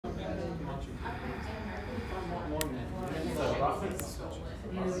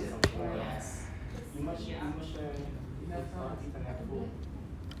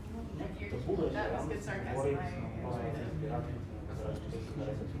That was good sarcasm.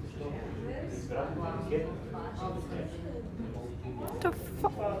 What the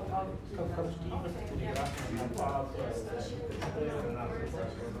fuck?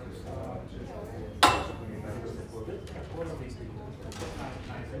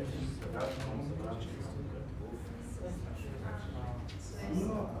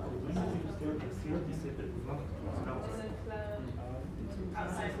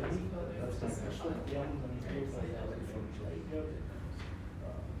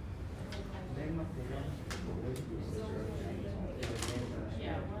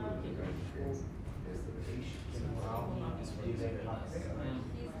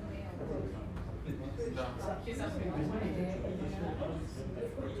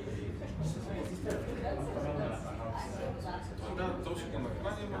 Да, точно на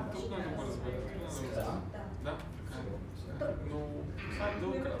екране, но трудно да го разберете. Да, така е. Но това е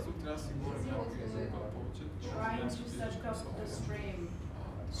дълъг разлог, трябва да си говорим някакви езика повече. Trying to set up the stream.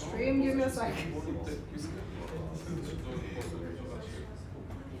 Stream, give me a second.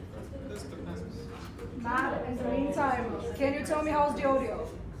 Matt, in the meantime, can you tell me how's the audio?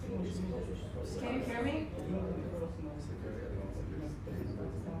 Can you hear me?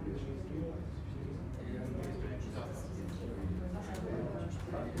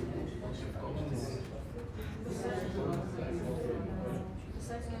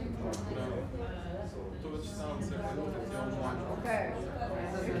 Okay.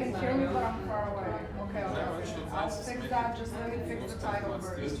 You can hear me, but I'm far away. Okay, I'll fix that. Just let me fix the title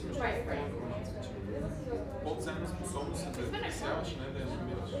first. По-ценна способност е да изясяваш, не да я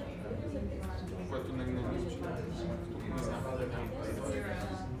намираш. Което не звучи. Тук не знам да няма.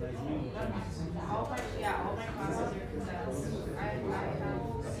 All my classes are condensed. I have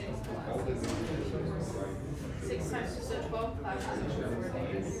 6 times, so 12 classes in 4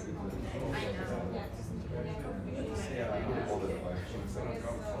 days. I know.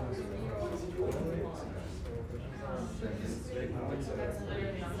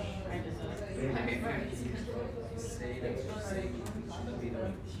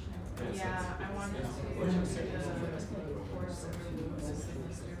 Yeah, I wanted to go to the course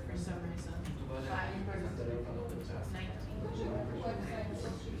semester for some reason. But 19.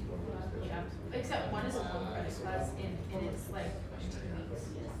 Yeah, except one is a one credit class and it's like 2 weeks.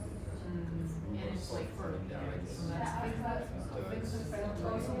 And it's like for so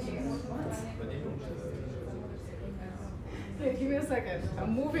Hey, give me a second.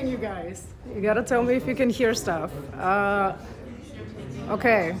 I'm moving you guys. You gotta tell me if you can hear stuff.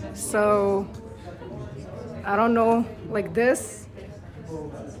 Okay, so I don't know, like this.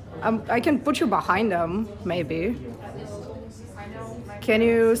 I can put you behind them, maybe. Can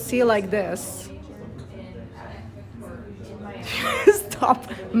you see like this? Stop,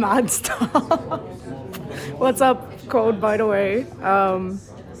 mad stop. What's up, Code, by the way?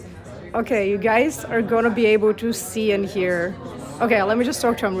 Okay, you guys are gonna be able to see and hear. Okay, let me just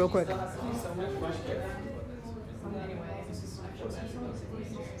talk to him real quick.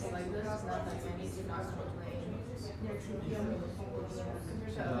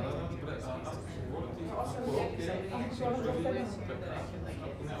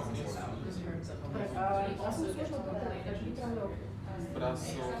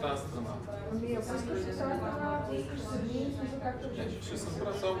 Ще съм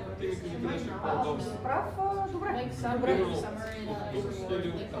прав, само ти ми кажи къде ще е по-удобно.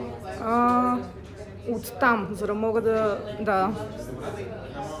 От там, за да мога да... Да.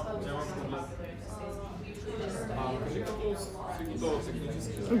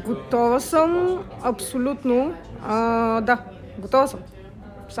 Готова съм, абсолютно. Да, готова съм.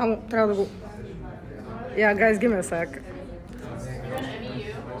 Само трябва да го... Yeah, guys, give me a sec.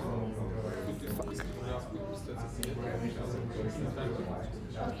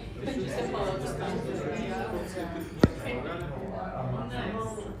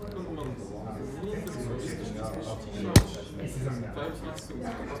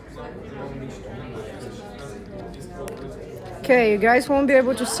 Okay, you guys won't be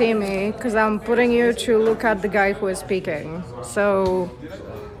able to see me because I'm putting you to look at the guy who is speaking. So,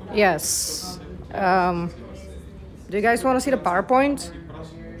 yes. Do you guys want to see the PowerPoint?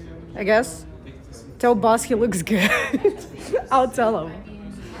 I guess. Tell boss he looks good. I'll tell him.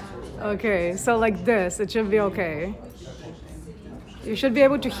 Okay, so like this, it should be okay. You should be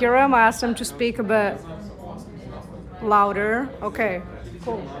able to hear him. I asked him to speak a bit louder. Okay,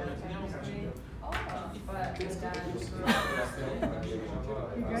 cool.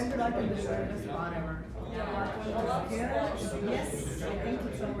 You guys maybe like in the weirdest spot ever. Yes, I think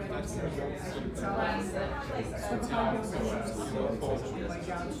it's already here. I should tell you that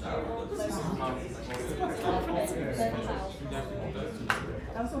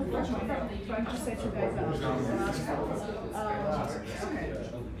I'm so frustrated trying to set you guys up. Okay.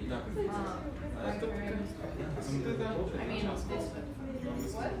 I mean,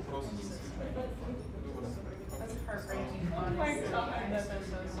 this what? That's heartbreaking. Honestly. I'm so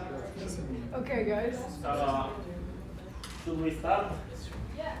sorry. Okay, guys. Should we start?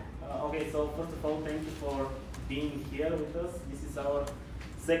 Yeah. Okay, so first of all, thank you for being here with us. This is our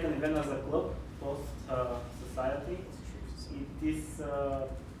second event as a club, post society. It is a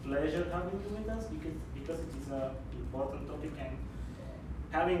pleasure having you with us because it is an important topic, and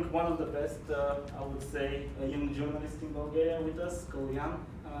having one of the best, I would say, young journalists in Bulgaria with us, Kaloyan.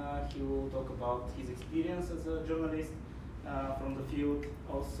 He will talk about his experience as a journalist from the field,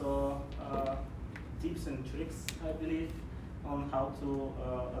 also tips and tricks, I believe, on how to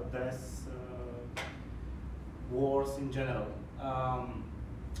address wars in general.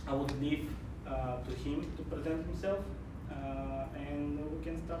 I would leave to him to present himself, and we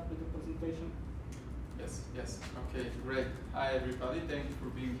can start with the presentation. Yes, okay, great. Hi everybody, thank you for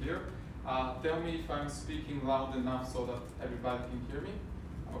being here. Tell me if I'm speaking loud enough so that everybody can hear me.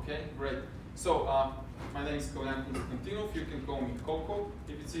 Okay, great. So, my name is Kaloyan Konstantinov. You can call me Coco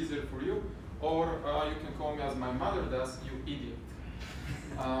if it's easier for you, or you can call me as my mother does, you idiot.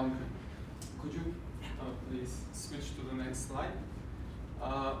 Could you please switch to the next slide?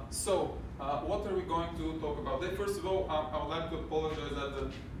 What are we going to talk about today? First of all, I would like to apologize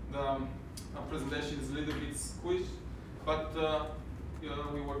that the presentation is a little bit squished, but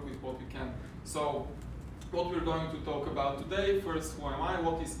we work with what we can. So, what we're going to talk about today, first, who am I,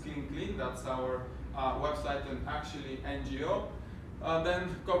 what is Clean? That's our website and actually NGO.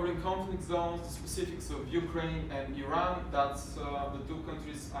 Then covering conflict zones, the specifics of Ukraine and Iran. That's the two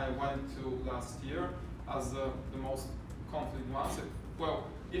countries I went to last year as the most conflict ones. Well,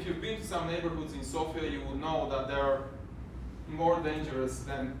 if you've been to some neighborhoods in Sofia, you will know that they are more dangerous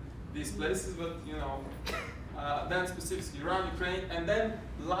than these places, but you know, then specifically Iran, Ukraine, and then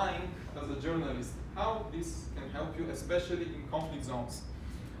lying as a journalist. How this can help you, especially in conflict zones.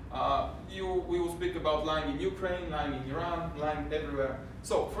 We will speak about lying in Ukraine, lying in Iran, lying everywhere.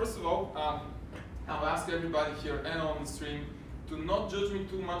 So first of all, I'll ask everybody here and on the stream to not judge me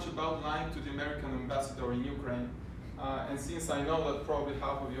too much about lying to the American ambassador in Ukraine. And since I know that probably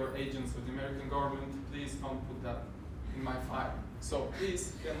half of your agents of the American government, please don't put that in my file. So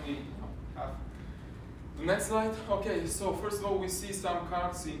please, can we have the next slide? Okay, so first of all, we see some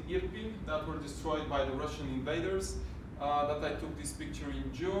cars in Irpin that were destroyed by the Russian invaders. That I took this picture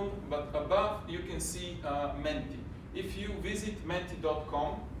in June, but above you can see Menti. If you visit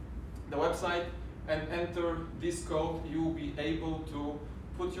menti.com, the website, and enter this code, you will be able to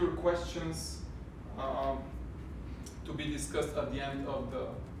put your questions to be discussed at the end of the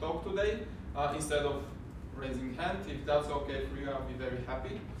talk today, instead of raising hand. If that's okay for you, I'll be very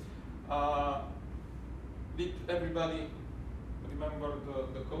happy. Did everybody remember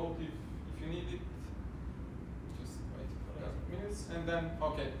the code if you need it? Just wait for a minute, and then,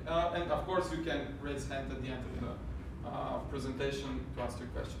 okay. And of course, you can raise hand at the end of the presentation to ask your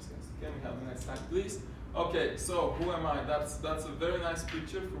questions. Can we have the next slide, please? Okay, so who am I? That's a very nice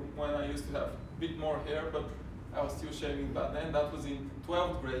picture from when I used to have a bit more hair, but I was still shaving back then. That was in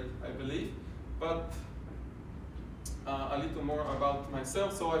 12th grade, I believe. But a little more about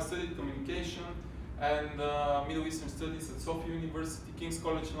myself. So I studied communication and Middle Eastern Studies at Sofia University, King's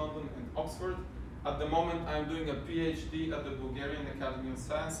College London, and Oxford. At the moment, I'm doing a PhD at the Bulgarian Academy of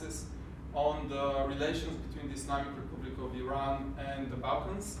Sciences on the relations between the Islamic Republic of Iran and the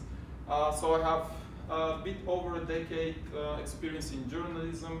Balkans. So I have a bit over a decade experience in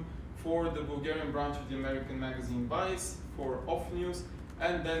journalism for the Bulgarian branch of the American magazine Vice, for Off News,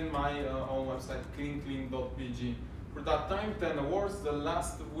 and then my own website, clean.bg. For that time, 10 awards, the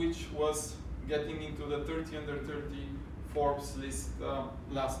last of which was getting into the 30 under 30 Forbes list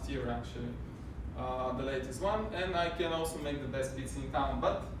last year, actually, the latest one. And I can also make the best pizza in town.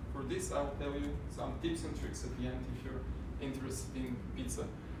 But for this, I'll tell you some tips and tricks at the end if you're interested in pizza.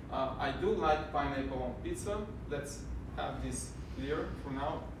 I do like pineapple on pizza. Let's have this clear for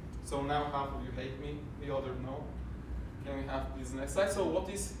now. So now half of you hate me, the other no. Can we have this next slide? So what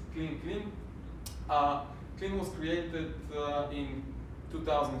is Clean? Clean was created in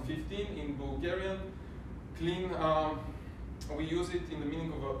 2015 in Bulgarian. Clean, we use it in the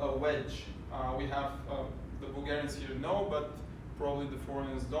meaning of a wedge. We have, the Bulgarians here know, but probably the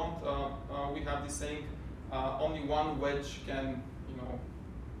foreigners don't. We have this saying, only one wedge can,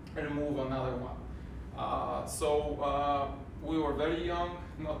 remove another one. We were very young,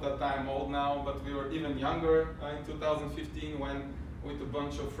 not that I'm old now, but we were even younger in 2015 when, with a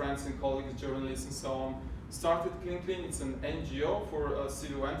bunch of friends and colleagues, journalists and so on, started Clean Clean. It's an NGO for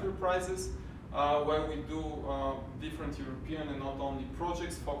civil enterprises where we do different European and not only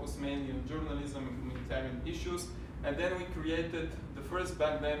projects focused mainly on journalism and humanitarian issues. And then we created the first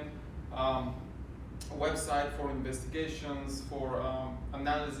back then website for investigations, for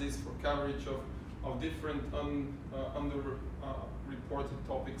analysis, for coverage of different underreported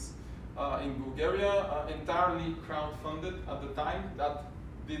topics in Bulgaria, entirely crowdfunded at the time. That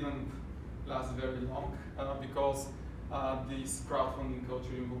didn't last very long because this crowdfunding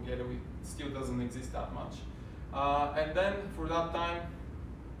culture in Bulgaria still doesn't exist that much. And then for that time,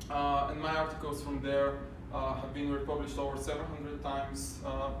 and my articles from there have been republished over 700 times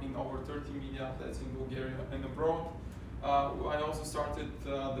in over 30 media outlets in Bulgaria and abroad. I also started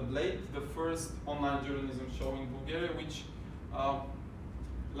The Blade, the first online journalism show in Bulgaria, which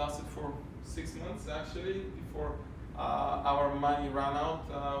lasted for 6 months actually, before our money ran out.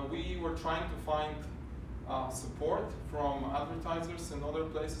 We were trying to find support from advertisers and other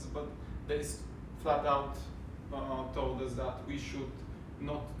places, but they flat out told us that we should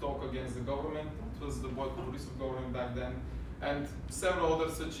not talk against the government. It was the Boyko-Borisov government back then, and several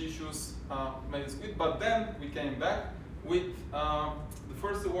other such issues made us quit. But then we came back with the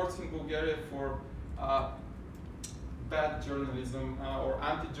first awards in Bulgaria for bad journalism or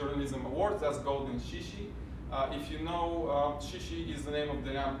anti-journalism awards. That's Golden Shishi. If you know, Shishi is the name of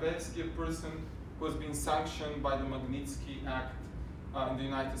the Rampevsky, a person who has been sanctioned by the Magnitsky Act in the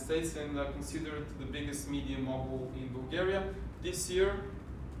United States and considered the biggest media mogul in Bulgaria. This year,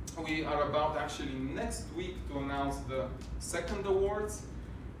 we are about actually next week to announce the second awards.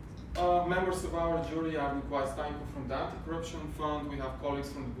 Members of our jury are inquires from the Anti-Corruption Fund. We have colleagues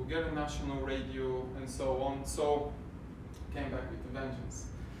from the Bulgarian National Radio and so on. So, came back with a vengeance.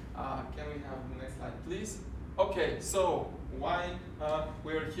 Can we have the next slide, please? Okay, so why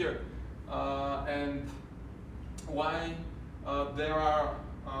we're here and why there are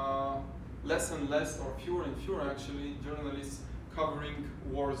less and less, or fewer and fewer actually, journalists covering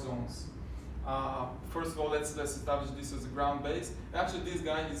war zones. First of all, let's establish this as a ground base. Actually, this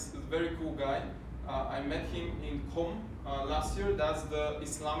guy is a very cool guy. I met him in Qom last year. That's the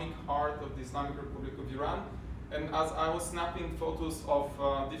Islamic heart of the Islamic Republic of Iran. And as I was snapping photos of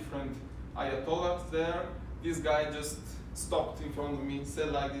different ayatollahs there, this guy just stopped in front of me,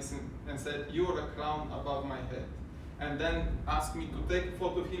 said like this, and said, "You're a crown above my head." And then asked me to take a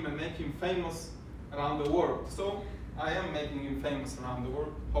photo of him and make him famous around the world. So I am making him famous around the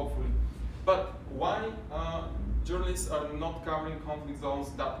world, hopefully. But why journalists are not covering conflict zones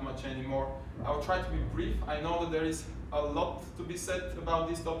that much anymore? I will try to be brief. I know that there is a lot to be said about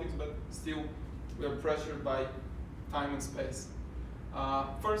these topics, but still we are pressured by time and space.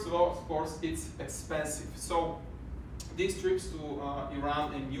 First of all, of course, it's expensive. So these trips to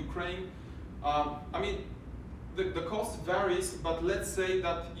Iran and Ukraine, I mean, the cost varies, but let's say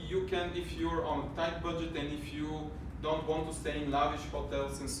that you can, if you're on a tight budget and if you don't want to stay in lavish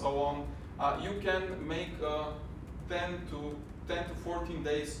hotels and so on, you can make a 10 to 14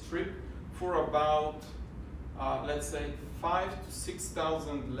 days trip for about, let's say, 5,000 to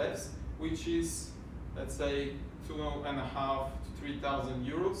 6,000 levs, which is, let's say, 2,500 to 3,000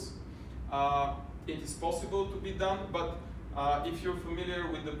 euros. It is possible to be done, but if you're familiar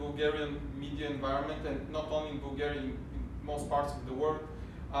with the Bulgarian media environment, and not only in Bulgaria, in most parts of the world,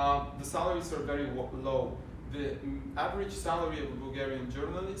 the salaries are very low. The average salary of a Bulgarian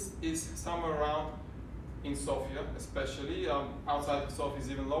journalist is somewhere around, in Sofia especially, outside of Sofia is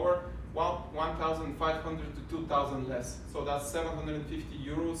even lower, 1,500 to 2,000 less. So that's 750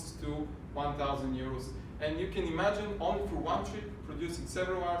 euros to 1,000 euros. And you can imagine, only for one trip, producing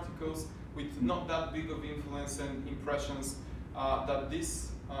several articles with not that big of influence and impressions, that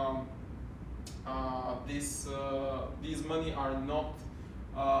these money are not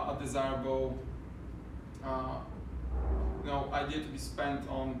a desirable idea to be spent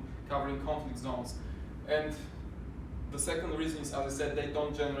on covering conflict zones. And the second reason is, as I said, they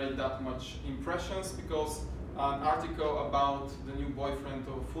don't generate that much impressions, because an article about the new boyfriend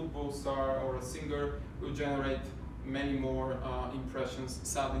of a football star or a singer will generate many more impressions,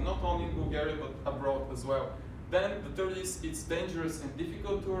 sadly, not only in Bulgaria but abroad as well. Then the third is, it's dangerous and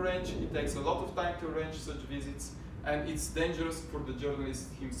difficult to arrange. It takes a lot of time to arrange such visits, and it's dangerous for the journalist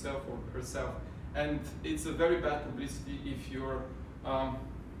himself or herself. And it's a very bad publicity if your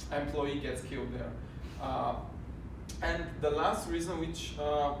employee gets killed there. And the last reason, which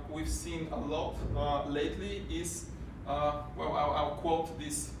we've seen a lot lately, is, well, I'll quote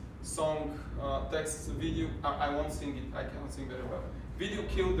this song, text, video. I won't sing it, I cannot sing very well. Video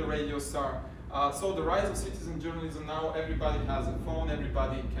killed the radio star. So the rise of citizen journalism, now everybody has a phone,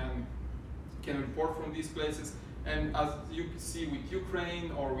 everybody can report from these places. And as you can see with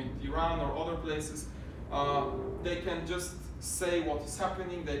Ukraine or with Iran or other places, they can just say what is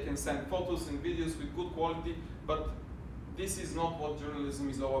happening, they can send photos and videos with good quality, but this is not what journalism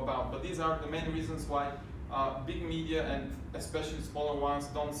is all about. But these are the main reasons why big media and especially smaller ones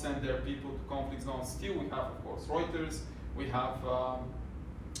don't send their people to conflict zones. Still we have, of course, Reuters, we have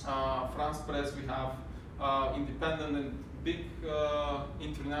France Press, we have independent and big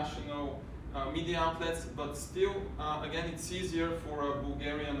international media outlets, but still, again, it's easier for a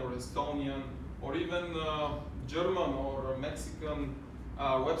Bulgarian or Estonian or even German or Mexican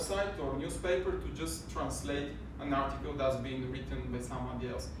website or newspaper to just translate an article that's being written by somebody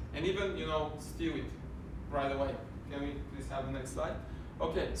else. And even, you know, steal it right away. Can we please have the next slide?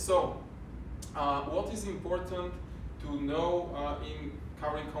 Okay, so what is important to know in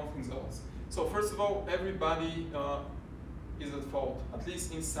covering conflict zones? So first of all, everybody is at fault, at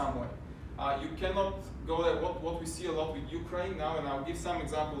least in some way. You cannot go there. What we see a lot with Ukraine now, and I'll give some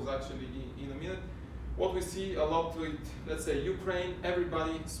examples actually in a minute. What we see a lot with, let's say, Ukraine,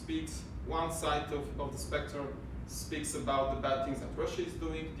 everybody speaks, one side of the spectrum speaks about the bad things that Russia is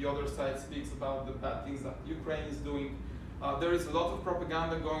doing, the other side speaks about the bad things that Ukraine is doing. There is a lot of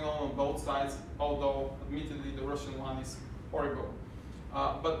propaganda going on both sides, although admittedly the Russian one is horrible.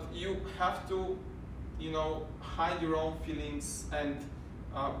 But you have to, you know, hide your own feelings and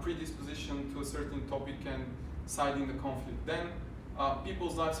predisposition to a certain topic and side in the conflict. Then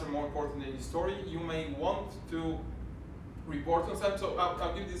people's lives are more important than the story. You may want to report on something. So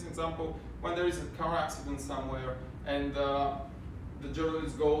I'll give this example. When there is a car accident somewhere and the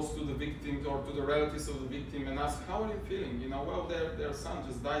journalist goes to the victim or to the relatives of the victim and asks, how are you feeling? You know, well, their son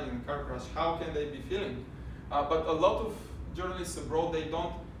just died in a car crash. How can they be feeling? But a lot of journalists abroad, they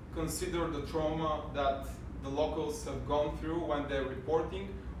don't consider the trauma that the locals have gone through when they're reporting,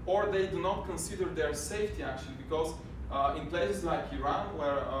 or they do not consider their safety actually, because in places like Iran,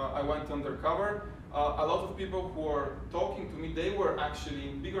 where I went undercover, a lot of people who were talking to me, they were actually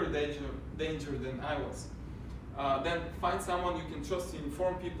in bigger danger than I was. Then find someone you can trust to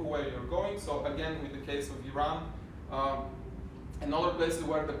inform people where you're going. So again, with the case of Iran, and other places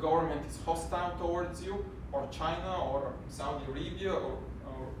where the government is hostile towards you, or China, or Saudi Arabia, or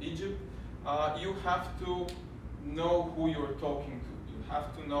Egypt, you have to know who you're talking to. You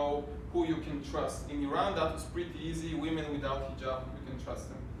have to know who you can trust. In Iran, that was pretty easy. Women without hijab, you can trust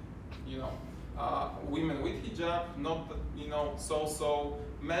them. You know, women with hijab, not, you know, so.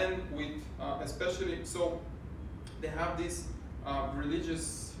 Men with, especially, so they have this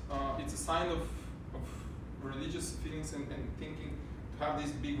religious. It's a sign of religious feelings and thinking to have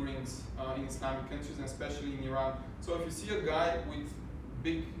these big rings in Islamic countries, and especially in Iran. So if you see a guy with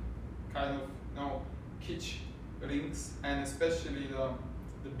big kind of, you know, kitsch rings, and especially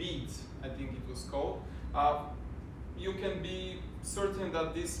the beads, I think it was called, you can be certain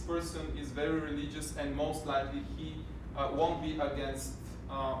that this person is very religious, and most likely he won't be against,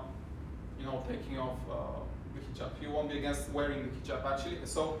 you know, taking off the hijab. He won't be against wearing the hijab actually.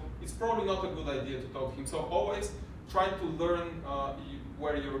 So it's probably not a good idea to talk to him. So always try to learn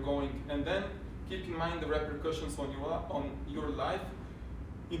where you're going, and then keep in mind the repercussions on your life.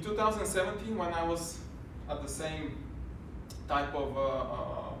 In 2017, when I was at the same type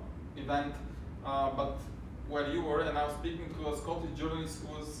of event, but where you were, and I was speaking to a Scottish journalist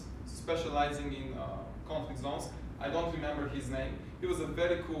who was specializing in conflict zones. I don't remember his name. He was a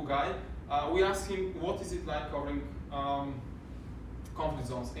very cool guy. We asked him, what is it like covering conflict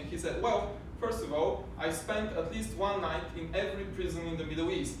zones? And he said, well, first of all, I spent at least one night in every prison in the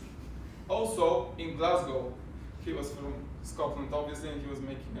Middle East. Also in Glasgow. He was from Scotland, obviously, and he was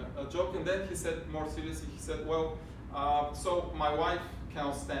making a joke. And then he said, more seriously, he said, well, so my wife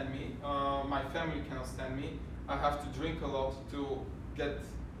cannot stand me, my family cannot stand me. I have to drink a lot to get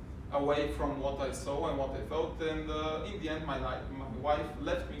away from what I saw and what I felt. And in the end, my wife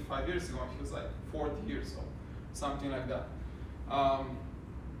left me 5 years ago. She was like 40 years old, something like that.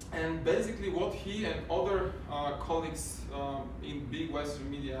 And basically what he and other colleagues in big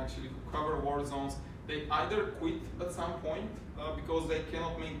Western media actually who cover war zones, they either quit at some point because they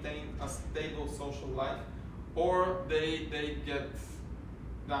cannot maintain a stable social life, or they get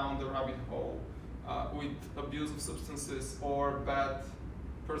down the rabbit hole with abuse of substances or bad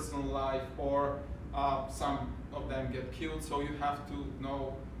personal life, or some of them get killed. So you have to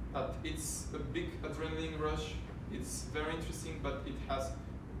know that it's a big adrenaline rush. It's very interesting, but it has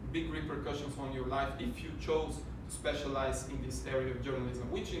big repercussions on your life if you chose to specialize in this area of journalism,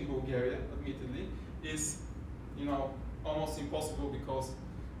 which in Bulgaria, admittedly, is, you know, almost impossible because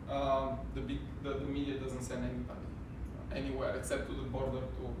the media doesn't send anybody anywhere except to the border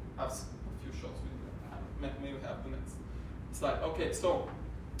to have a few shots with them. May we have the next slide? Okay, so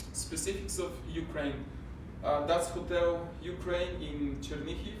specifics of Ukraine. That's Hotel Ukraine in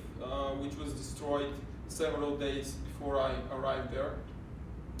Chernihiv, which was destroyed several days before I arrived there.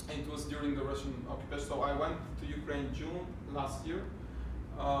 It was during the Russian occupation, so I went to Ukraine June last year.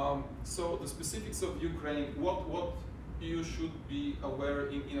 So the specifics of Ukraine, what you should be aware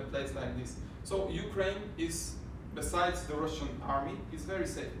in a place like this. So Ukraine is, besides the Russian army, is a very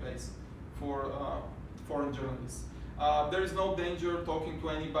safe place for foreign journalists. There is no danger talking to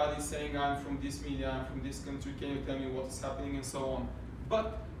anybody saying I'm from this media, I'm from this country, can you tell me what is happening and so on. But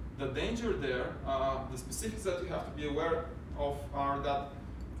the danger there, the specifics that you have to be aware of are that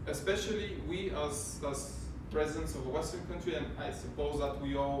especially we as presidents of a Western country, and I suppose that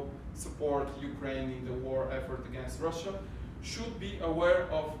we all support Ukraine in the war effort against Russia, should be aware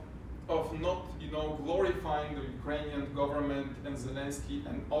of not, you know, glorifying the Ukrainian government and Zelensky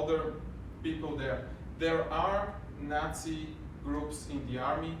and other people there. There are Nazi groups in the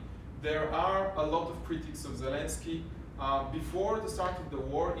army. There are a lot of critics of Zelensky. Before the start of the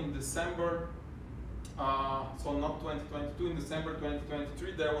war in December, so not 2022, in December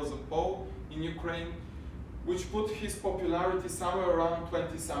 2023, there was a poll in Ukraine which put his popularity somewhere around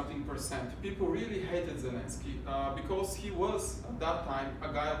 20-something%. People really hated Zelensky because he was, at that time,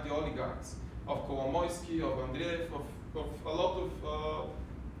 a guy of the oligarchs, of Kolomoisky, of Andreev, of a lot of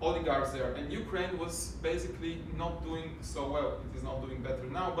oligarchs there. And Ukraine was basically not doing so well. It is not doing better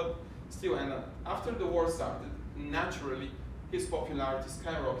now, but still. And after the war started, naturally, his popularity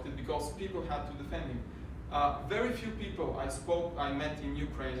skyrocketed because people had to defend him. Very few people I met in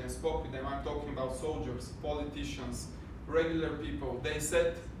Ukraine and spoke with them. I'm talking about soldiers, politicians, regular people. They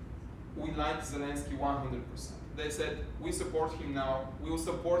said, we like Zelensky 100%. They said, we support him now. We will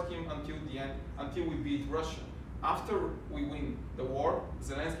support him until the end, until we beat Russia. After we win the war,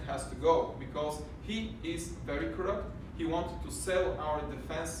 Zelensky has to go because he is very corrupt. He wanted to sell our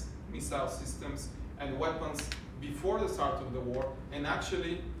defense missile systems and weapons before the start of the war, and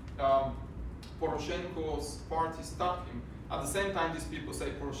actually Poroshenko's party stopped him. At the same time, these people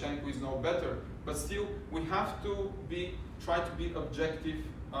say Poroshenko is no better, but still we have to try to be objective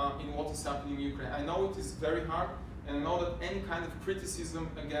in what is happening in Ukraine. I know it is very hard, and I know that any kind of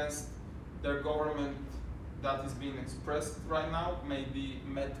criticism against their government that is being expressed right now may be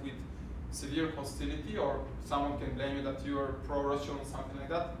met with severe hostility, or someone can blame you that you are pro-Russian or something like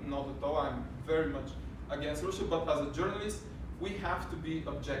that. Not at all. I'm very much against Russia, but as a journalist, we have to be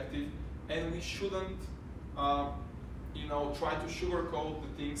objective, and we shouldn't, you know, try to sugarcoat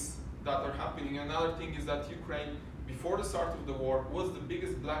the things that are happening. Another thing is that Ukraine, before the start of the war, was the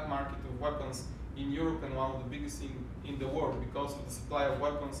biggest black market of weapons in Europe and one of the biggest in the world because of the supply of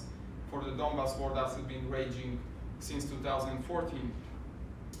weapons for the Donbass war that has been raging since 2014.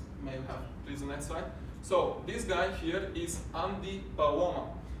 May you have, please, the next slide. So this guy here is Andy Paloma.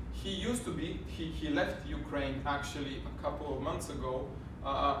 He used to be, he left Ukraine actually a couple of months ago,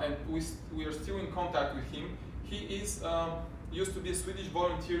 and we are still in contact with him. He is used to be a Swedish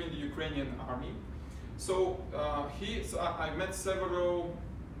volunteer in the Ukrainian army. So I met several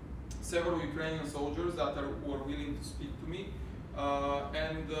Ukrainian soldiers that were willing to speak to me,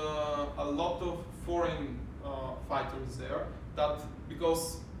 and a lot of foreign fighters there. That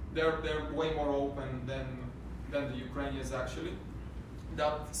because they're way more open than the Ukrainians actually.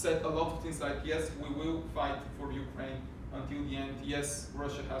 That said a lot of things like, yes, we will fight for Ukraine until the end. Yes,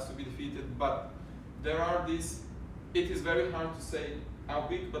 Russia has to be defeated, but there are these. It is very hard to say how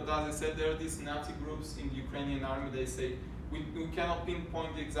big, but as I said, there are these Nazi groups in the Ukrainian army. They say we cannot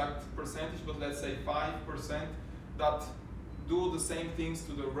pinpoint the exact percentage, but let's say 5% that do the same things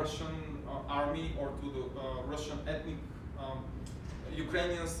to the Russian army or to the Russian ethnic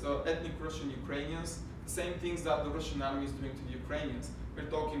Ukrainians, ethnic Russian Ukrainians, the same things that the Russian army is doing to the Ukrainians. We're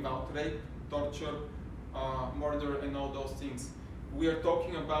talking about rape, torture, murder, and all those things. We are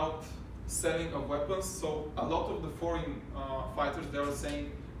talking about selling of weapons. So a lot of the foreign fighters, they are saying,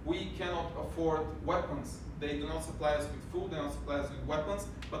 we cannot afford weapons. They do not supply us with food, they don't supply us with weapons,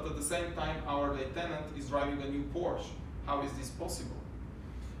 but at the same time, our lieutenant is driving a new Porsche. How is this possible?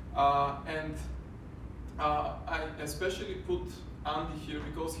 I especially put Andy here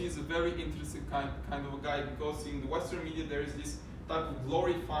because he's a very interesting kind of a guy, because in the Western media there is this type of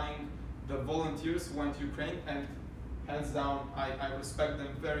glorifying the volunteers who went to Ukraine, and hands down I respect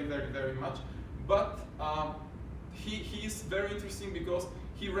them very, very, very much. But he is very interesting because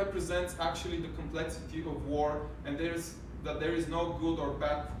he represents actually the complexity of war, and there is no good or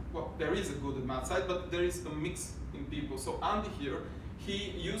bad. Well, there is a good and bad side, but there is a mix in people. So Andy here,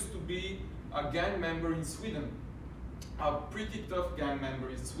 he used to be a gang member in Sweden, a pretty tough gang member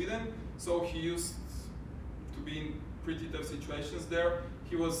in Sweden. So he used to be in pretty tough situations there.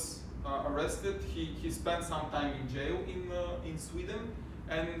 He was arrested. He spent some time in jail in Sweden,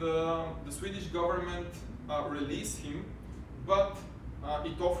 and the Swedish government released him, but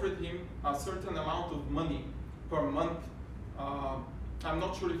it offered him a certain amount of money per month. I'm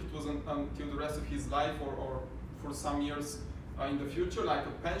not sure if it was until the rest of his life or for some years in the future, like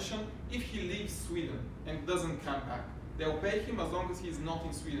a pension, if he leaves Sweden and doesn't come back. They'll pay him as long as he's not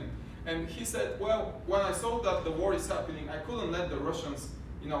in Sweden. And he said, well, when I saw that the war is happening, I couldn't let the Russians,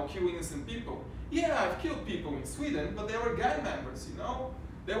 kill innocent people. Yeah, I've killed people in Sweden, but they were gang members,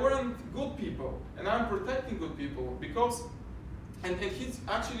 They weren't good people, and I'm protecting good people because, and he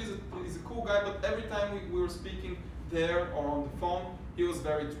actually is a cool guy, but every time we were speaking there or on the phone, he was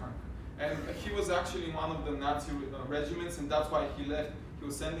very drunk. And he was actually in one of the Nazi regiments, and that's why he left. He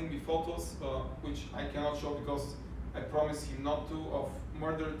was sending me photos, which I cannot show because I promised him not to, of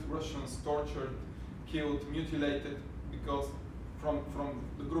murdered Russians, tortured, killed, mutilated, because from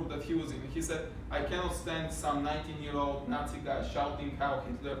the group that he was in. He said, I cannot stand some 19-year-old Nazi guy shouting Heil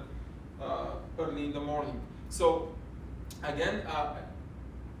Hitler early in the morning. So again,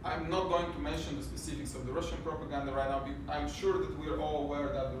 I'm not going to mention the specifics of the Russian propaganda right now. I'm sure that we're all aware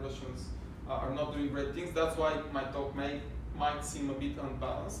that the Russians are not doing great things. That's why my talk might seem a bit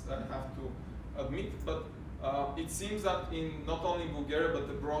unbalanced, I have to admit. But it seems that in not only Bulgaria but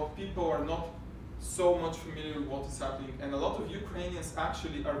abroad, people are not so much familiar with what is happening. And a lot of Ukrainians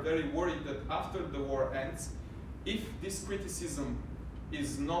actually are very worried that after the war ends, if this criticism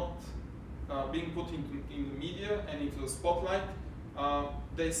is not being put in the media and into the spotlight,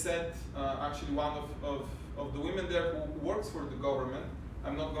 they said, actually one of the women there who works for the government,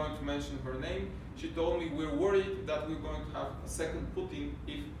 I'm not going to mention her name, she told me, we're worried that we're going to have a second Putin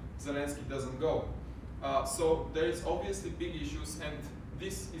if Zelensky doesn't go. So there is obviously big issues, and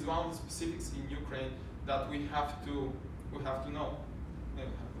this is one of the specifics in Ukraine that we have to know.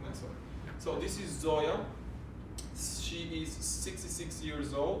 Next one. So this is Zoya. She is 66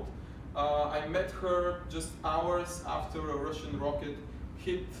 years old. I met her just hours after a Russian rocket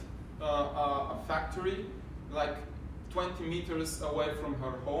hit a factory, like 20 meters away from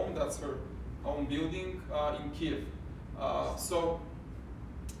her home. That's her home building in Kiev. So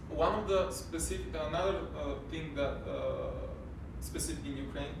one of the another thing that specific in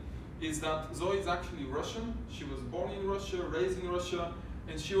Ukraine is that Zoe is actually Russian. She was born in Russia, raised in Russia,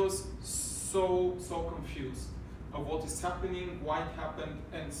 and she was so confused of what is happening, why it happened,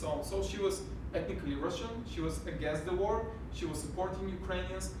 and so on. So she was ethnically Russian, she was against the war, she was supporting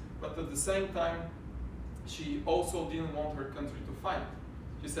Ukrainians, but at the same time, she also didn't want her country to fight.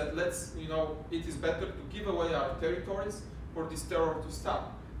 She said, it is better to give away our territories for this terror to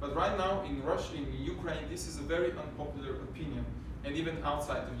stop. But right now in Russia, in Ukraine, this is a very unpopular opinion, and even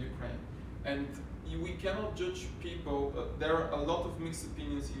outside of Ukraine. And we cannot judge people. There are a lot of mixed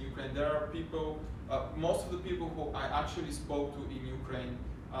opinions in Ukraine. There are people, most of the people who I actually spoke to in Ukraine,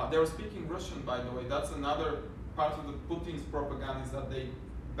 they were speaking Russian, by the way. That's another part of the Putin's propaganda, is that they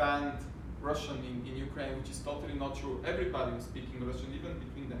banned Russian in Ukraine, which is totally not true. Everybody was speaking Russian, even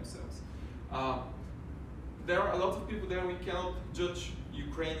between themselves. There are a lot of people there. We cannot judge.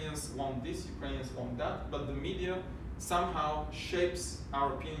 Ukrainians want this, Ukrainians want that, but the media somehow shapes our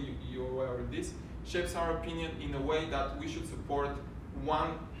opinion, you're aware of this, shapes our opinion in a way that we should support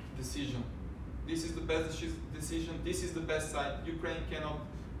one decision. This is the best decision, this is the best side. Ukraine cannot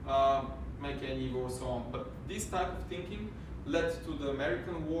make any war, so on. But this type of thinking led to the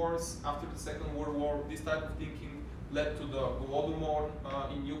American wars after the Second World War. This type of thinking led to the Holodomor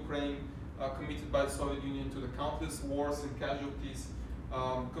in Ukraine, committed by the Soviet Union, to the countless wars and casualties,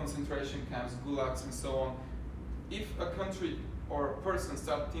 concentration camps, gulags, and so on. If a country or a person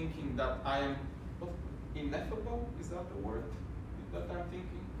start thinking that I am ineffable, is that the word that I'm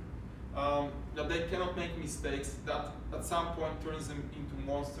thinking? That they cannot make mistakes, that at some point turns them into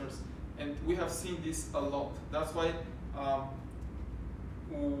monsters. And we have seen this a lot. That's why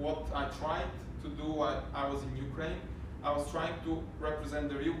what I tried to do while I was in Ukraine, I was trying to represent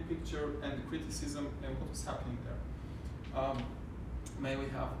the real picture and the criticism and what was happening there. May we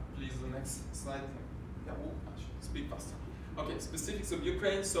have, please, the next slide? Yeah, I should speak faster. Okay, specifics of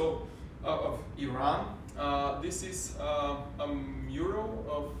Ukraine, so of Iran. This is a mural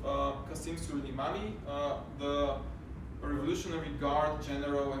of Qasim Soleimani, the Revolutionary Guard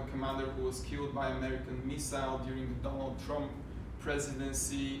general and commander who was killed by American missile during the Donald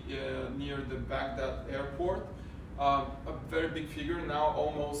presidency near the Baghdad airport. A very big figure, now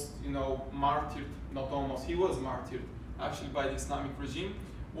almost, martyred, not almost, he was martyred actually by the Islamic regime.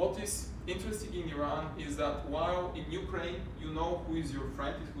 What is interesting in Iran is that while in Ukraine you know who is your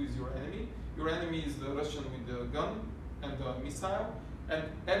friend, who is your enemy. Your enemy is the Russian with the gun and the missile, and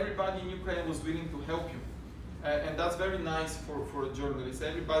everybody in Ukraine was willing to help you. And that's very nice for a journalist.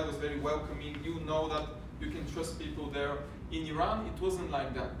 Everybody was very welcoming. You know that you can trust people there. In Iran, it wasn't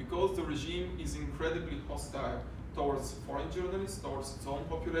like that, because the regime is incredibly hostile towards foreign journalists, towards its own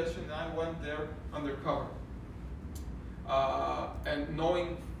population. And I went there undercover. And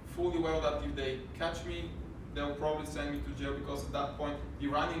knowing fully well that if they catch me, they'll probably send me to jail, because at that point, the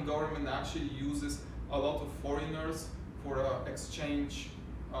Iranian government actually uses a lot of foreigners for exchange,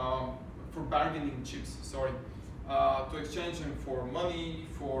 for bargaining chips, sorry, to exchange them for money,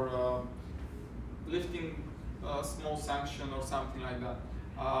 for lifting a small sanction or something like that.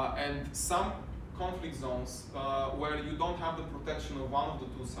 And some conflict zones where you don't have the protection of one of the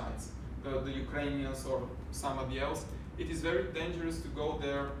two sides, the Ukrainians or somebody else, it is very dangerous to go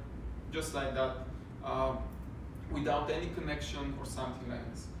there just like that, without any connection or something like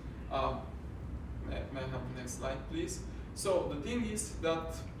this. May I have the next slide, please? So the thing is that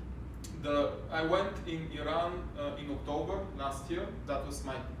I went in Iran in October last year. That was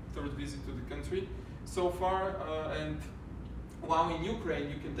my third visit to the country so far. And while in Ukraine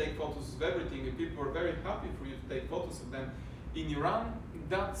you can take photos of everything, and people are very happy for you to take photos of them, in Iran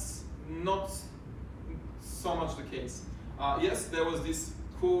that's not so much the case. Yes, there was this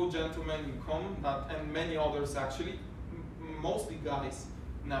cool gentleman in Qom, and many others actually, mostly guys,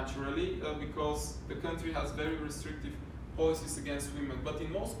 naturally, because the country has very restrictive policies against women. But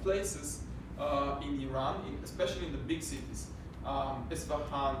in most places in Iran, especially in the big cities,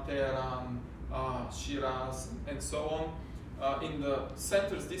 Isfahan, Tehran, Shiraz, and so on, in the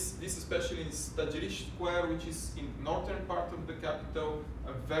centers, this especially is Tajrish Square, which is in northern part of the capital,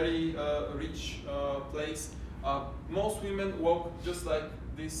 a very rich place. Most women walk just like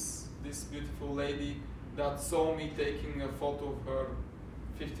this beautiful lady that saw me taking a photo of her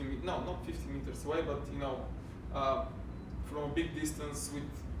 50 not 50 meters away, but from a big distance with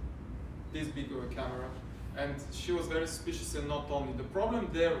this big of a camera. And she was very suspicious, and not only. The problem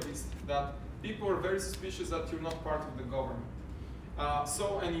there is that people are very suspicious that you're not part of the government.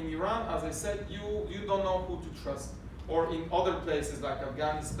 And in Iran, as I said, you don't know who to trust. Or in other places like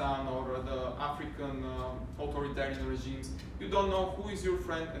Afghanistan or the African authoritarian regimes, you don't know who is your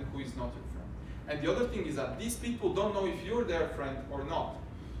friend and who is not your friend. And the other thing is that these people don't know if you're their friend or not.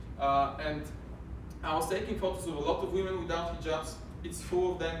 And I was taking photos of a lot of women without hijabs. It's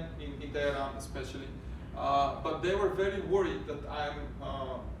full of them in Tehran especially. But they were very worried that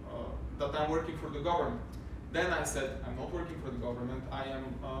I'm working for the government. Then I said, I'm not working for the government, I am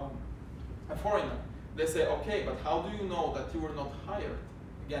a foreigner. They say, okay, but how do you know that you were not hired,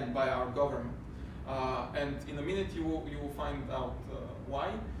 again, by our government? And in a minute you will find out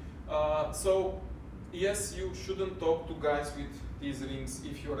why. So, yes, you shouldn't talk to guys with these rings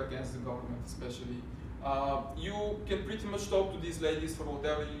if you're against the government, especially. You can pretty much talk to these ladies for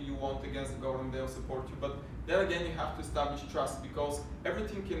whatever you want against the government, they'll support you. But then again, you have to establish trust, because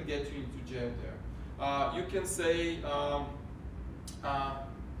everything can get you into jail there. You can say,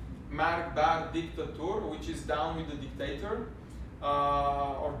 Mark Bar Dictator, which is down with the dictator,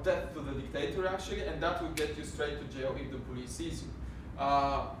 or death to the dictator actually, and that will get you straight to jail if the police sees you.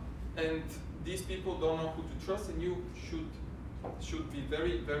 And these people don't know who to trust, and you should be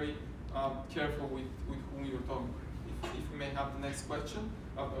very, very careful with whom you're talking. If we may have the next question,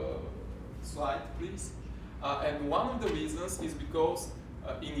 slide please. And one of the reasons is because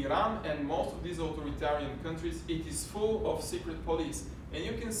in Iran and most of these authoritarian countries, it is full of secret police. And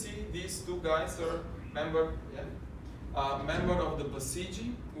you can see these two guys are member of the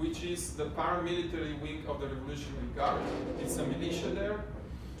Basiji, which is the paramilitary wing of the Revolutionary Guard. It's a militia there.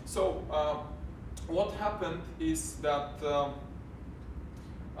 So what happened is that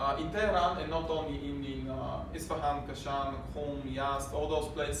in Tehran, and not only in Isfahan, Kashan, Qom, Yazd, all those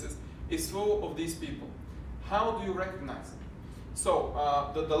places, is full of these people. How do you recognize them?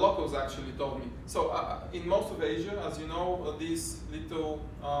 So the locals actually told me. So in most of Asia, as you know, these little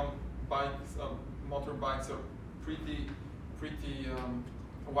bikes, motorbikes are pretty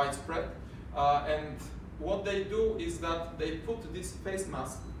widespread. And what they do is that they put this face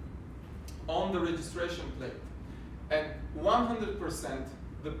mask on the registration plate. And 100%,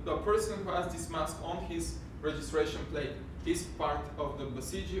 the person who has this mask on his registration plate is part of the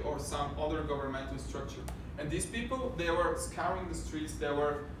Basiji or some other governmental structure. And these people, they were scouring the streets, they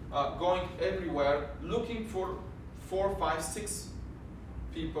were going everywhere, looking for 4, 5, 6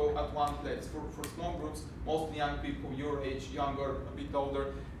 people at one place. For small groups, mostly young people, your age, younger, a bit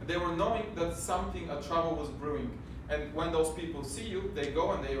older, and they were knowing that a trouble was brewing. And when those people see you, they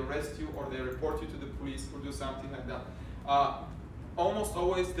go and they arrest you, or they report you to the police, or do something like that. Almost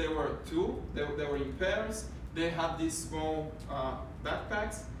always there were two, they were in pairs. They had these small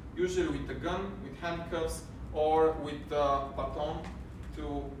backpacks, usually with a gun, with handcuffs, or with a baton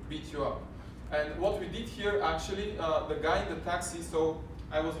to beat you up. And what we did here, actually, the guy in the taxi, so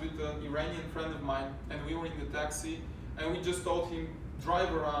I was with an Iranian friend of mine, and we were in the taxi, and we just told him,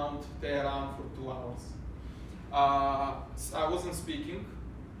 drive around Tehran for 2 hours. I wasn't speaking.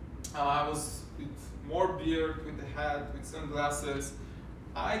 I was with more beard, with a hat, with sunglasses.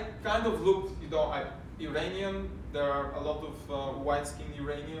 I kind of looked, Iranian. There are a lot of white-skinned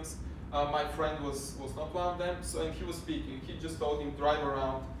Iranians. My friend was not one of them, and he was speaking. He just told him, drive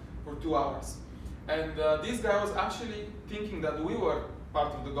around for 2 hours. And this guy was actually thinking that we were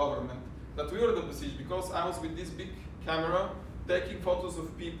part of the government, that we were the besieged, because I was with this big camera taking photos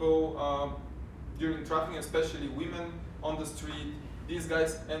of people during trafficking, especially women on the street, these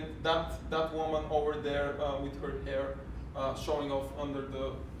guys, and that woman over there with her hair showing off under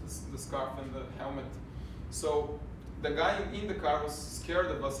the scarf and the helmet. So the guy in the car was scared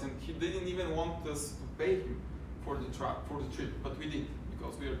of us, and he didn't even want us to pay him for the trip, but we did,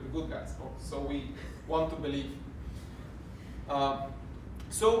 because we're the good guys, so we want to believe.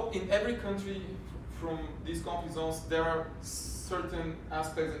 So in every country from these conflict zones, there are certain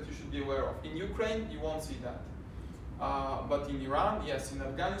aspects that you should be aware of. In Ukraine, you won't see that. But in Iran, yes. In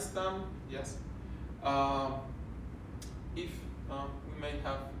Afghanistan, yes. If we may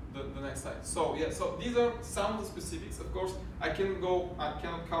have the next slide. So yeah, so these are some of the specifics. Of course, I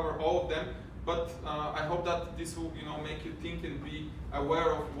cannot cover all of them, but I hope that this will make you think and be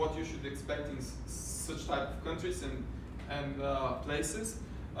aware of what you should expect in such type of countries and places.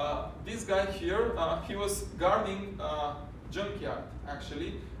 This guy here, he was guarding junkyard,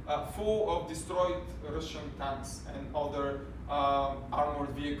 actually, full of destroyed Russian tanks and other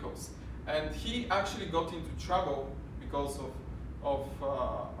armored vehicles. And he actually got into trouble because of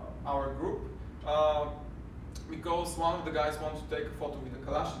our group, because one of the guys wanted to take a photo with a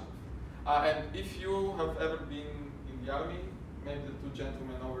Kalashnikov. And if you have ever been in the army, maybe the two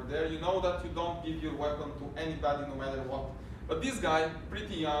gentlemen over there, you know that you don't give your weapon to anybody no matter what. But this guy,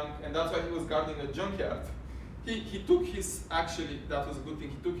 pretty young, and that's why he was guarding a junkyard, he took his, actually, that was a good thing,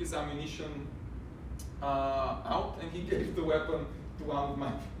 he took his ammunition out, and he gave the weapon to one of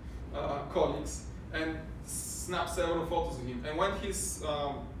my colleagues and snapped several photos of him. And when his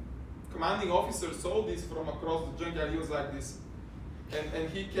commanding officer saw this from across the junkyard, he was like this. And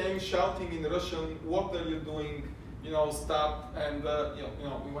he came shouting in Russian, "What are you doing? Stop!" And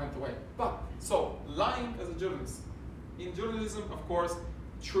we went away. But so lying as a journalist. In journalism, of course,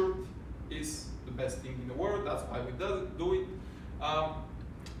 truth is the best thing in the world. That's why we do it.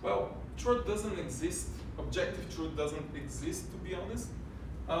 Well, truth doesn't exist. Objective truth doesn't exist, to be honest.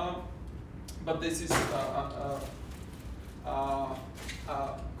 But this is a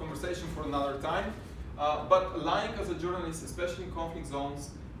conversation for another time. But lying as a journalist, especially in conflict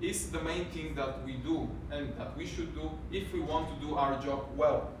zones, is the main thing that we do and that we should do if we want to do our job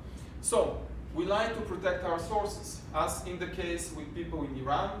well. So, we lie to protect our sources, as in the case with people in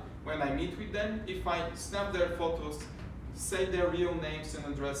Iran. When I meet with them, if I snap their photos, say their real names and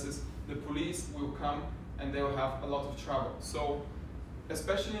addresses, the police will come and they will have a lot of trouble. So,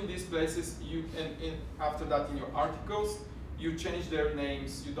 especially in these places, after that in your articles, you change their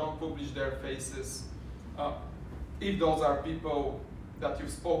names, you don't publish their faces. If those are people that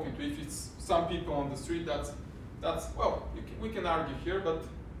you've spoken to, if it's some people on the street, that's well, we can argue here, but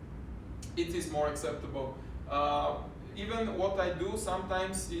it is more acceptable. Even what I do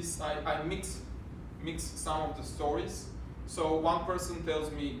sometimes is I mix some of the stories. So one person tells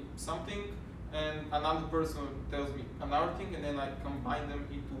me something, and another person tells me another thing, and then I combine them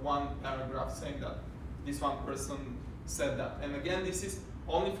into one paragraph saying that this one person said that. And again, this is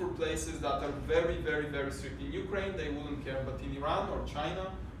only for places that are very, very, very strict. In Ukraine, they wouldn't care, but in Iran or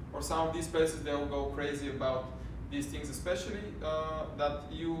China or some of these places, they'll go crazy about these things, especially that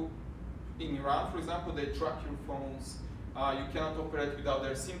in Iran, for example, they track your phones. You cannot operate without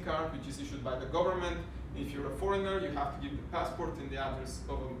their SIM card, which is issued by the government. If you're a foreigner, you have to give the passport and the address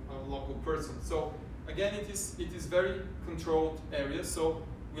of a local person. So again, it is very controlled area. So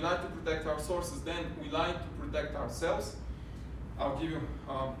we like to protect our sources. Then we like to protect ourselves. I'll give you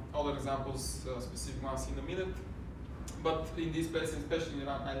other examples, specific ones in a minute. But in this place, especially in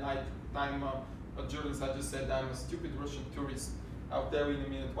Iran, I'm a journalist. I just said I'm a stupid Russian tourist. I'll tell you in a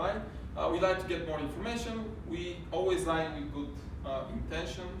minute why. We like to get more information. We always lie with good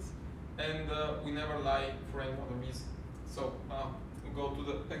intentions, and we never lie for any other reason. So we'll go to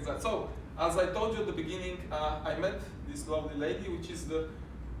the next slide. So as I told you at the beginning, I met this lovely lady, which is the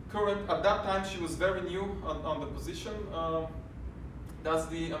current, at that time she was very new on the position. That's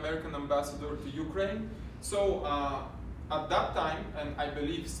the American ambassador to Ukraine. So at that time, and I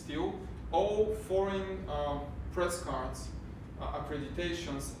believe still, all foreign press cards,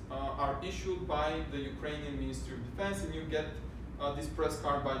 accreditations are issued by the Ukrainian Ministry of Defense, and you get this press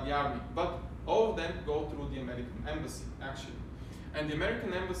card by the army. But all of them go through the American embassy, actually. And the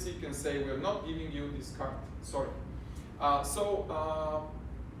American embassy can say, we're not giving you this card, sorry.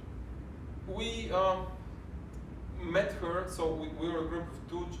 We met her, so we were a group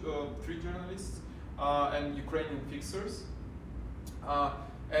of three journalists and Ukrainian fixers.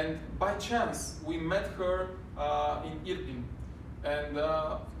 And by chance, we met her in Irpin. And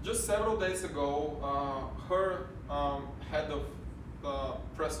just several days ago, her head of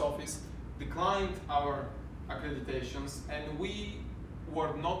press office declined our accreditations, and we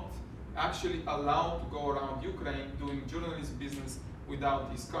were not actually allowed to go around Ukraine doing journalist business without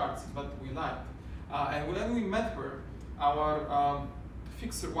these cards, but we lied. And when we met her, our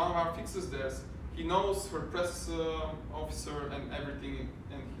fixer, one of our fixers there, he knows her press officer and everything,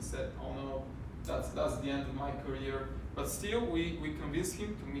 and he said, oh no, that's the end of my career. But still, we convinced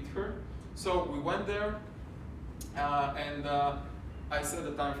him to meet her. So we went there, and I said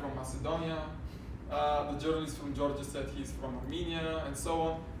that I'm from Macedonia. The journalist from Georgia said he's from Armenia, and so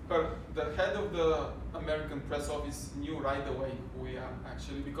on. The head of the American press office knew right away who we are,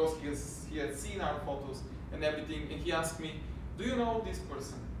 actually, because he had seen our photos and everything, and he asked me, do you know this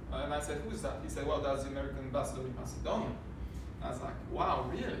person? And I said, who is that? He said, well, that's the American ambassador in Macedonia. I was like, wow,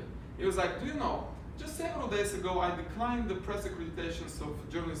 really? He was like, do you know, just several days ago, I declined the press accreditations of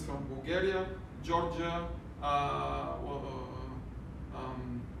journalists from Bulgaria, Georgia,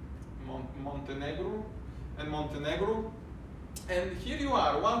 Montenegro, and here you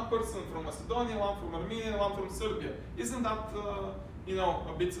are, one person from Macedonia, one from Armenia, one from Serbia. Isn't that, you know,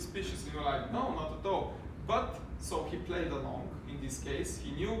 a bit suspicious? And you're like, no, not at all. But, so he played along in this case,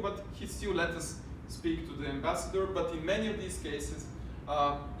 he knew, but he still let us speak to the ambassador. But in many of these cases,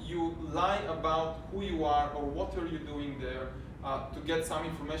 you lie about who you are or what are you doing there to get some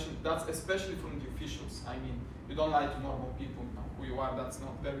information. That's especially from the officials. I mean, you don't lie to normal people, know who you are, that's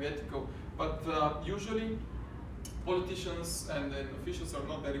not very ethical. But usually, politicians and officials are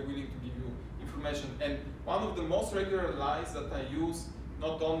not very willing to give you information. And one of the most regular lies that I use,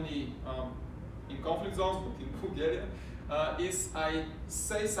 not only in conflict zones, but in Bulgaria, is I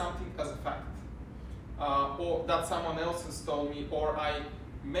say something as a fact, or that someone else has told me, or I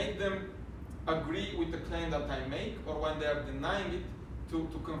make them agree with the claim that I make, or when they are denying it,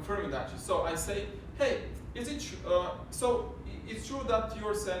 to confirm it actually. So I say, hey, is it so it's true that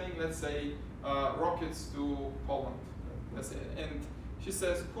you're sending, let's say, rockets to Poland, let's say, and she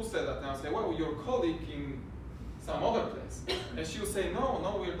says, who said that? And I say, well, your colleague in some other place. And she will say,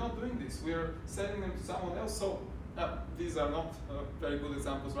 no, we're not doing this. We're sending them to someone else. So these are not very good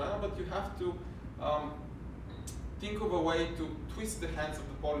examples right now, but you have to think of a way to twist the hands of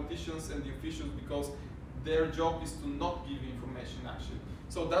the politicians and the officials, because their job is to not give you information, actually.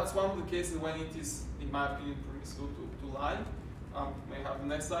 So that's one of the cases when it is, in my opinion, permissible to lie. May I have the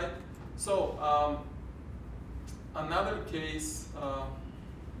next slide? So another case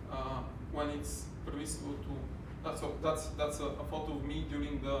when it's permissible to, so that's a photo of me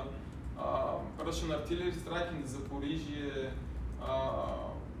during the Russian artillery strike in the Zaporizhzhia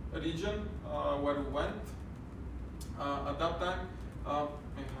region where we went at that time. May I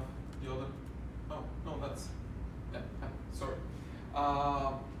have the other? Oh no, that's sorry.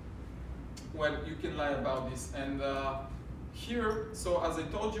 Well, you can lie about this, and here, so as I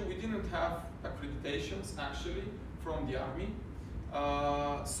told you, we didn't have accreditations actually from the army,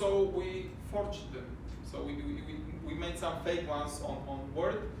 so we forged them. So we made some fake ones on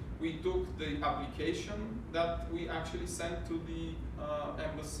Word. We took the application that we actually sent to the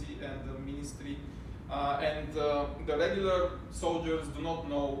embassy and the ministry, and the regular soldiers do not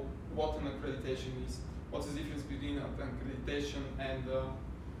know what an accreditation is. What's the difference between an accreditation and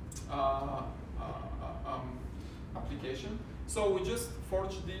application? So we just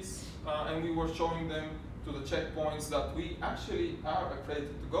forged this, and we were showing them to the checkpoints that we actually are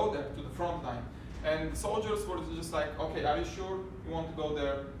accredited to go there, to the front line. And the soldiers were just like, okay, are you sure you want to go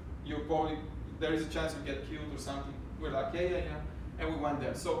there? You probably, there is a chance you get killed or something. We're like, yeah. And we went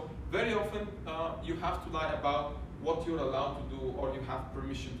there. So very often you have to lie about what you're allowed to do or you have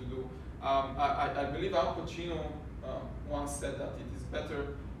permission to do. I believe Al Pacino once said that it is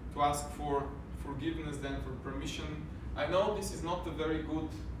better to ask for forgiveness than for permission. I know this is not a very good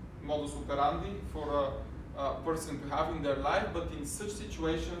modus operandi for a person to have in their life, but in such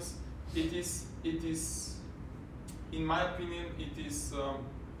situations, it is, in my opinion, it is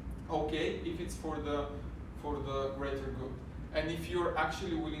okay if it's for the greater good, and if you're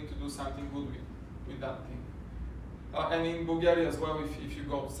actually willing to do something good with that thing. And in Bulgaria as well, if you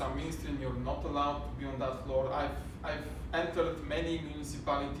go to some ministry and you're not allowed to be on that floor, I've entered many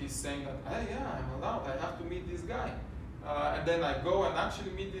municipalities saying that, hey, yeah, I'm allowed, I have to meet this guy. And then I go and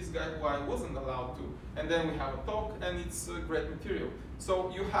actually meet this guy who I wasn't allowed to. And then we have a talk, and it's great material.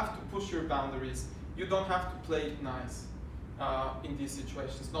 So you have to push your boundaries. You don't have to play it nice in these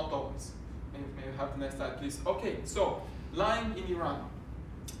situations, not always. And may you have the next slide, please. Okay, so lying in Iran.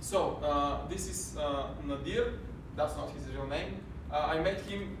 So this is Nadir. That's not his real name. I met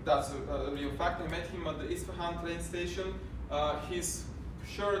him, that's a real fact, I met him at the Isfahan train station. His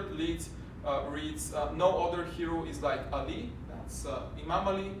shirt reads, no other hero is like Ali, that's Imam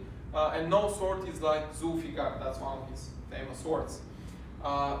Ali, and no sword is like Zulfikar, that's one of his famous swords.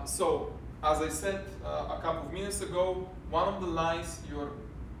 So, as I said a couple of minutes ago, one of the lies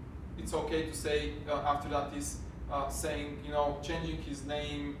it's okay to say after that is saying, you know, changing his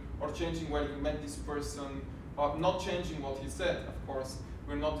name or changing where you met this person, not changing what he said, of course.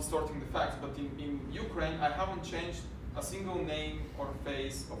 We're not distorting the facts, but in Ukraine, I haven't changed a single name or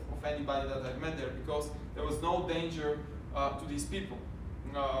face of anybody that I've met there because there was no danger to these people.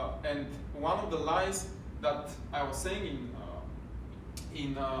 And one of the lies that I was saying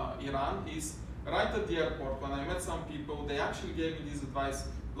in Iran is right at the airport, when I met some people, they actually gave me this advice,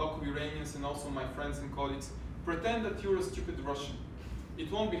 local Iranians and also my friends and colleagues, pretend that you're a stupid Russian.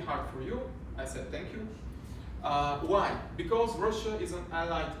 It won't be hard for you. I said, thank you. Why? Because Russia is an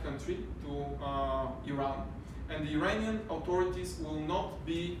allied country to Iran, and the Iranian authorities will not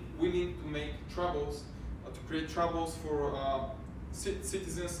be willing to make troubles, to create troubles for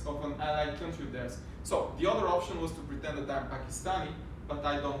citizens of an allied country of theirs. So the other option was to pretend that I'm Pakistani, but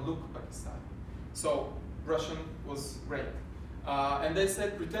I don't look Pakistani. So Russian was great. And they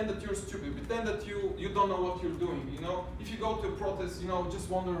said, pretend that you're stupid, pretend that you don't know what you're doing. You know, if you go to a protest, you know, just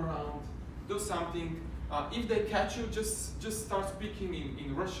wander around, do something. If they catch you, just start speaking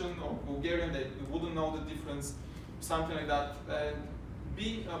in Russian or Bulgarian. They wouldn't know the difference, something like that. And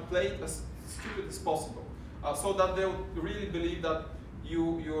play it as stupid as possible, so that they'll really believe that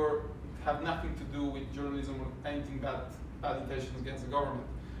you have nothing to do with journalism or anything bad intentions against the government.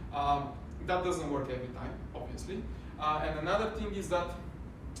 That doesn't work every time, obviously. And another thing is that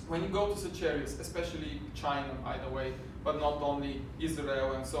when you go to such areas, especially China, by the way, but not only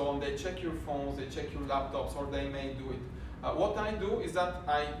Israel and so on, they check your phones, they check your laptops, or they may do it. What I do is that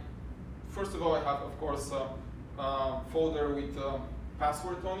first of all, I have, of course, a folder with a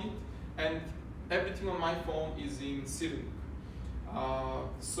password on it, and everything on my phone is in civic.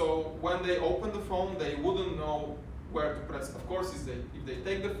 So when they open the phone, they wouldn't know where to press. Of course, if they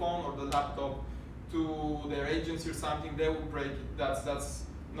take the phone or the laptop to their agency or something, they will break it. That's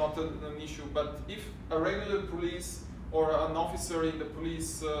not an issue. But if a regular police or an officer in the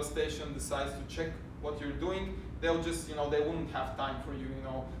police station decides to check what you're doing, they'll just, you know, they wouldn't have time for you, you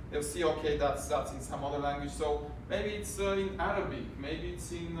know. They'll see, okay, that's in some other language. So maybe it's in Arabic, maybe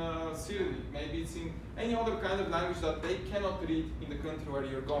it's in Cyrillic, maybe it's in any other kind of language that they cannot read in the country where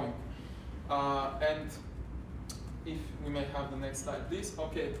you're going. And if we may have the next slide, please.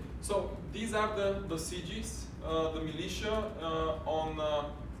 Okay, so these are the CGs, the militia on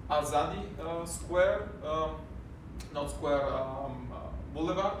Azadi Square,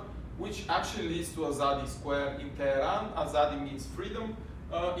 Boulevard, which actually leads to Azadi Square in Tehran. Azadi means freedom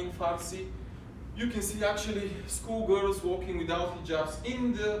in Farsi. You can see actually schoolgirls walking without hijabs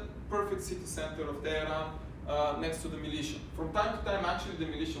in the perfect city center of Tehran next to the militia. From time to time, actually, the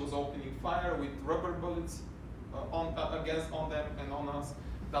militia was opening fire with rubber bullets on them and on us.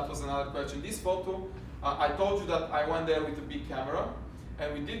 That was another question. This photo, I told you that I went there with a big camera,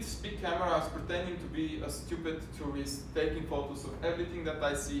 and we did big camera. I was pretending to be a stupid tourist, taking photos of everything that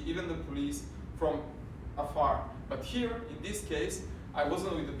I see, even the police, from afar. But here, in this case, I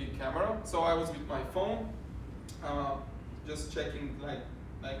wasn't with a big camera, so I was with my phone, just checking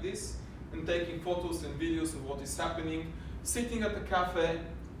like this, and taking photos and videos of what is happening, sitting at the cafe,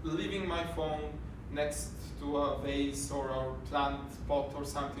 leaving my phone next to a vase or a plant pot or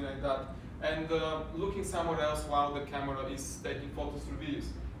something like that, and looking somewhere else while the camera is taking photos or videos.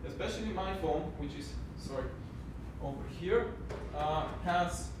 Especially my phone, which is, sorry, over here,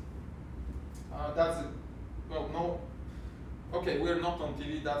 has, well, no, okay, we're not on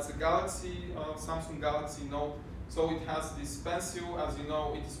TV, that's a Galaxy, Samsung Galaxy Note, so it has this pencil. As you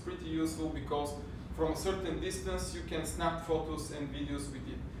know, it is pretty useful because from a certain distance, you can snap photos and videos with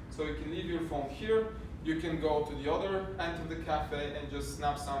it. So you can leave your phone here, you can go to the other end of the cafe and just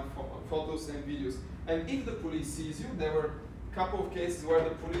snap some photos and videos. And if the police sees you, there were a couple of cases where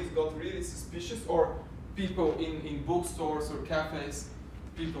the police got really suspicious, or people in bookstores or cafes,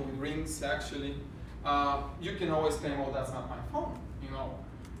 people with rings actually, you can always claim, oh, that's not my phone, you know.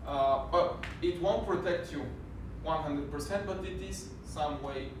 But it won't protect you 100%, but it is some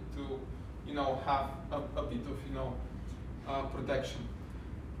way to, you know, have a bit of, you know, protection.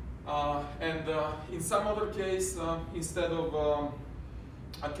 And in some other case, instead of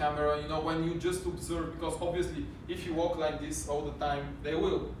a camera, you know, when you just observe, because obviously if you walk like this all the time, they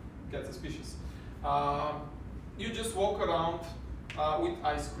will get suspicious. You just walk around with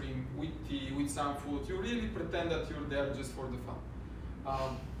ice cream, with tea, with some food. You really pretend that you're there just for the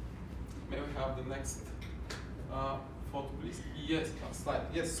fun. May we have the next photo, please? Yes, slide.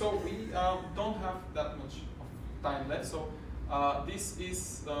 Yes, so we don't have that much time left. So this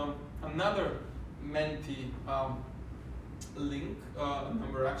is another Menti link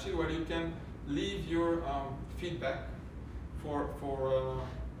number actually, where you can leave your feedback for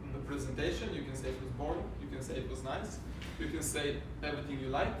the presentation. You can say it was boring, you can say it was nice, you can say everything you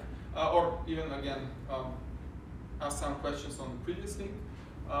like, or even again ask some questions on the previous link.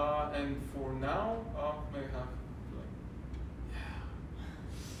 And for now, may I have,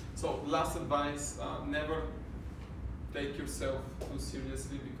 so last advice, never take yourself too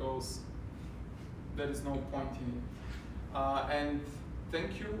seriously, because there is no point in it. And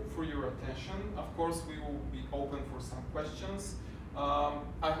thank you for your attention. Of course, we will be open for some questions.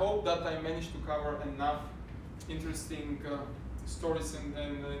 I hope that I managed to cover enough interesting stories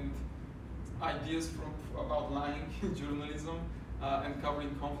and ideas about lying in journalism and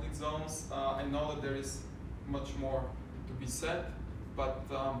covering conflict zones. I know that there is much more to be said, but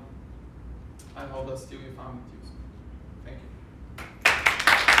I hope that still you found it useful. Thank you.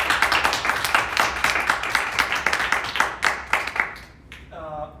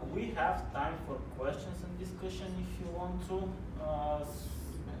 We have time for questions and discussion if you want to.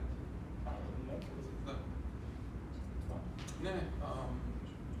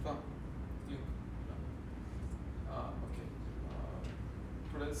 Okay.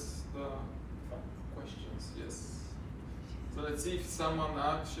 Press the questions. Yes. So let's see if someone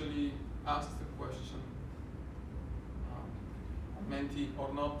actually asked the question. Menti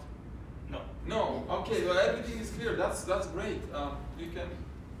or not? No. No. Okay. Well, everything is clear. That's great. You can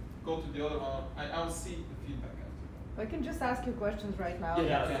go to the other one. I'll see the feedback after. I can just ask you questions right now.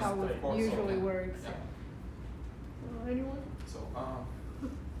 Yeah, That's yes, how it of course, usually okay. works. Yeah. Anyone? So, the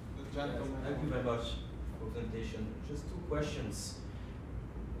gentleman. Thank you very much for the presentation. Just two questions.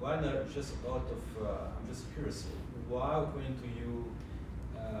 One, just out of, I'm just curious, why, according to you,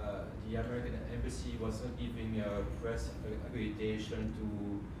 the American embassy was not giving press accreditation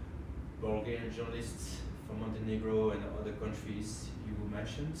to Bulgarian journalists from Montenegro and other countries you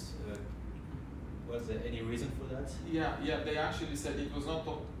mentioned? Was there any reason for that? Yeah, they actually said it was not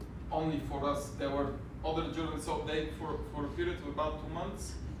only for us. There were other journalists. So they, for a period of about 2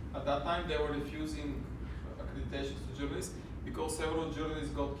 months, at that time they were refusing accreditations to journalists because several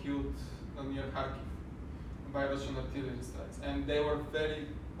journalists got killed near Kharkiv by Russian artillery strikes, and they were very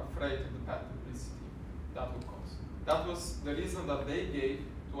afraid of the bad publicity that would cause. That was the reason that they gave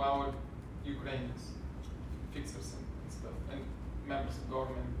to our Ukrainians, fixers and stuff, and members of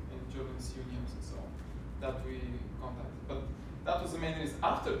government and journalist unions and so on, that we contacted. But that was the main reason.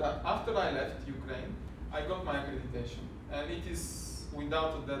 After that, after I left Ukraine, I got my accreditation, and it is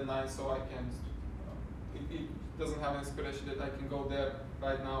without a deadline, so I can, it doesn't have an expiration that I can go there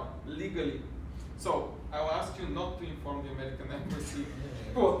right now legally. So I will ask you not to inform the American embassy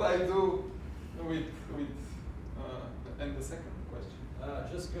what I do with and the second question.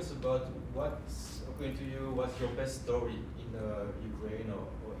 Just curious about what's, according to you, what's your best story in Ukraine or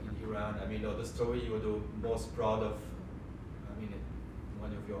in Iran? I mean, or the story you're the most proud of, I mean, in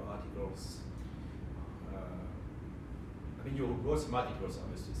one of your articles. I mean, you wrote some articles,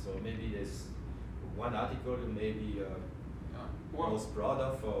 obviously, so maybe there's one article you may be most proud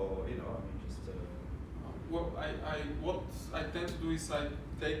of, or, you know, I mean, just... Well, what I tend to do is I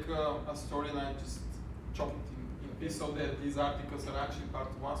take a story and I just chop it in pieces, so that these articles are actually part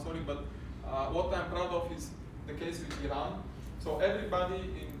of one story. But what I'm proud of is the case with Iran. So everybody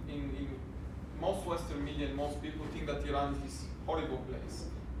in most Western media and most people think that Iran is this horrible place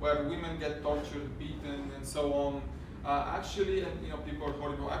where women get tortured, beaten, and so on. Actually, and you know, people are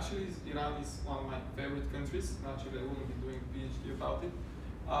horrible. Actually, Iran is one of my favorite countries. Naturally, I wouldn't be doing a PhD about it.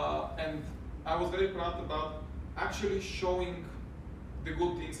 And I was very proud about actually showing the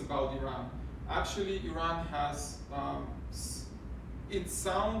good things about Iran. actually Iran has, it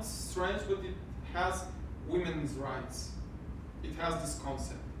sounds strange, but it has women's rights. It has this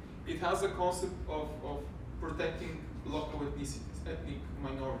concept. It has a concept of protecting local ethnicities, ethnic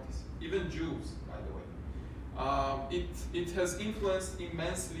minorities, even Jews, by the way. It has influenced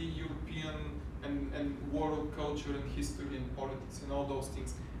immensely European and world culture and history and politics and all those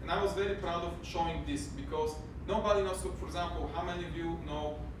things. And I was very proud of showing this because nobody knows, for example, how many of you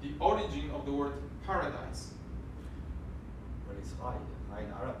know the origin of the word paradise? Well, it's high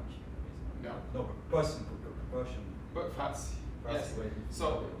in Arabic. Yeah. No, Persian. But Farsi. Yes. Way.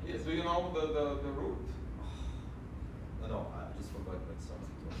 So, yes, do you know the root? No, I just forgot what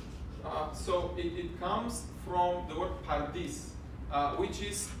something. So it comes from the word pardis, which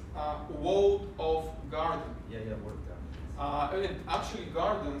is walled off garden. Yeah, walled garden. And actually,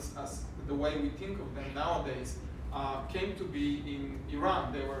 gardens, as the way we think of them nowadays, came to be in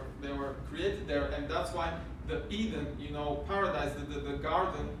Iran. They were created there, and that's why the Eden, paradise, the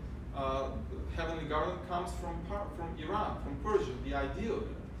garden, heavenly garden, comes from Iran, from Persia. The idea of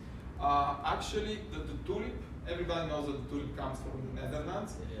it. Actually, the tulip. Everybody knows that the tulip comes from the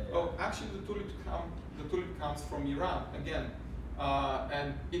Netherlands. Yeah. Oh, actually, the tulip comes from Iran again,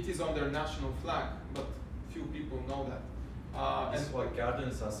 and it is on their national flag, but few people know that. That's why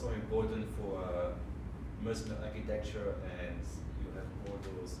gardens are so important for Muslim architecture, and you have all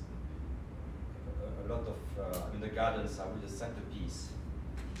those. A lot of the gardens are really the centerpiece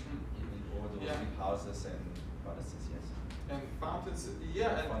in all those big houses and palaces. Yes. And fountains,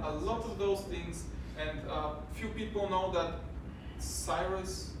 and a lot of those things. And few people know that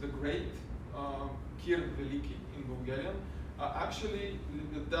Cyrus the Great, Kir Veliki in Bulgarian, actually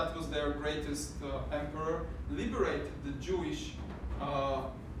that was their greatest emperor, liberated the Jewish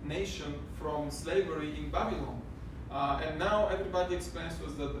nation from slavery in Babylon. And now everybody explains to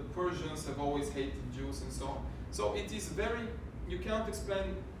us that the Persians have always hated Jews and so on. So it is you cannot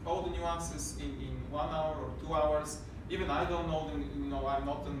explain all the nuances in 1 hour or 2 hours. Even I don't know them, I'm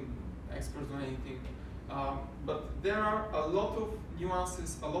not an expert on anything. But there are a lot of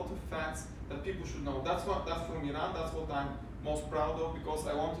nuances, a lot of facts that people should know. That's from Iran. That's what I'm most proud of, because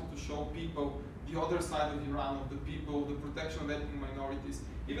I wanted to show people the other side of Iran, of the people, the protection of ethnic minorities.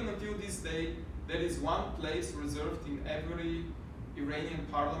 Even until this day, there is one place reserved in every Iranian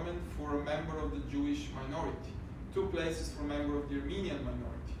parliament for a member of the Jewish minority, 2 places for a member of the Armenian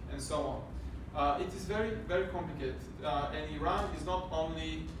minority, and so on. It is very, very complicated. And Iran is not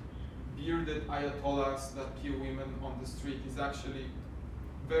only bearded ayatollahs that kill women on the street. Is actually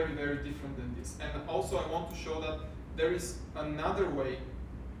very, very different than this. And also I want to show that there is another way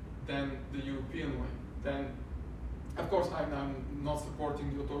than the European way. Then, of course, I'm not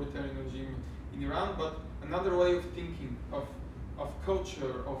supporting the authoritarian regime in Iran, but another way of thinking, of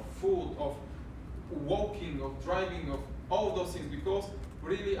culture, of food, of walking, of driving, of all of those things, because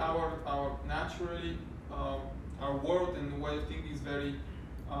really our naturally, our world and way of thinking is very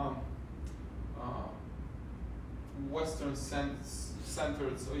Western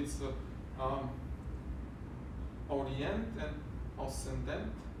centered, so it's Orient and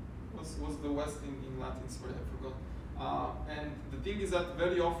Occident was the West in Latin, sorry, I forgot. And the thing is that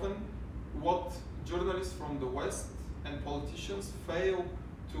very often what journalists from the West and politicians fail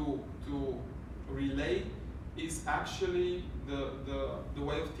to relay is actually the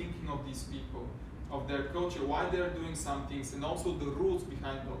way of thinking of these people, of their culture, why they're doing some things, and also the rules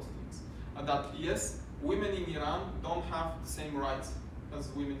behind those things. And that, yes, women in Iran don't have the same rights as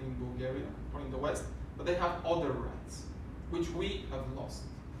women in Bulgaria or in the West, but they have other rights, which we have lost.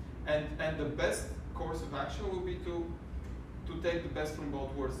 And the best course of action will be to take the best from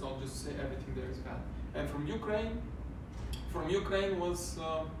both worlds, not just say everything there is bad. And from Ukraine was,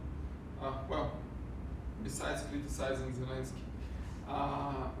 well, besides criticizing Zelensky,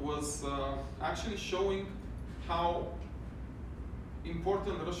 was actually showing how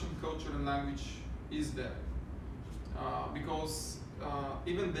important Russian culture and language is there. Because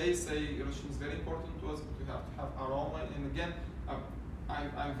even they say Russian is very important to us, but we have to have our own language. And again,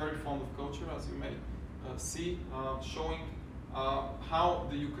 I'm very fond of culture, as you may see, showing how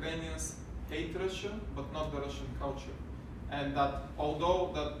the Ukrainians hate Russia, but not the Russian culture. And that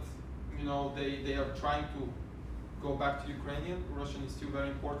although that, you know, they are trying to go back to Ukrainian, Russian is still very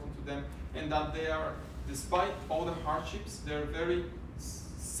important to them, and that they are, despite all the hardships, they're very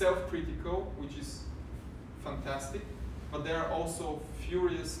self-critical, which is fantastic, but they are also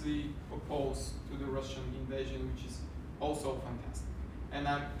furiously opposed to the Russian invasion, which is also fantastic. And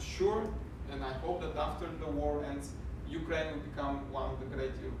I'm sure, and I hope that after the war ends, Ukraine will become one of the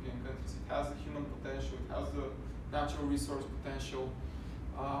great European countries. It has the human potential, it has the natural resource potential,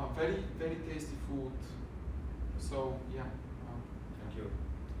 Very, very tasty food. So yeah. Thank you.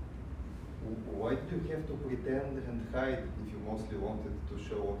 Why do you have to pretend and hide if you mostly wanted to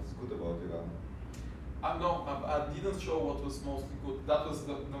show what is good about Iran? No, I didn't show what was mostly good. That was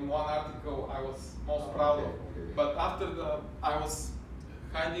the one article I was most proud of. Okay. But after I was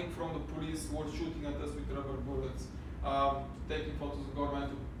hiding from the police who were shooting at us with rubber bullets, taking photos of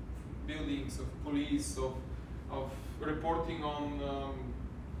government buildings, of police, of reporting on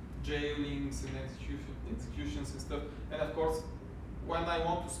jailings and executions and stuff. And of course, when I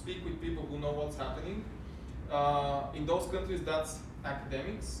want to speak with people who know what's happening, in those countries that's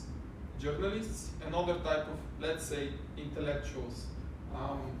academics, journalists, and other type of, let's say, intellectuals.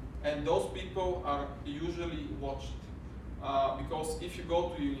 And those people are usually watched. Because if you go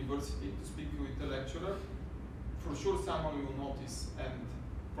to university to speak with a lecturer, for sure someone will notice and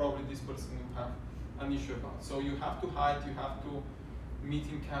probably this person will have an issue about. So you have to hide, you have to meet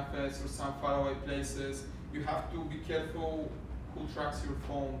in cafes or some faraway places. You have to be careful who tracks your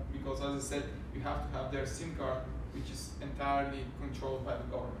phone because, as I said, you have to have their SIM card, which is entirely controlled by the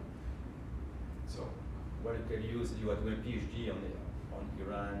government. So, Well, you can use, you are doing a PhD on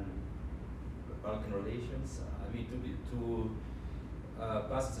Iran, Balkan relations. I mean, to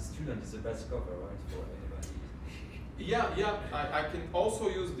pass as a student is the best cover, right, for anybody. yeah, I can also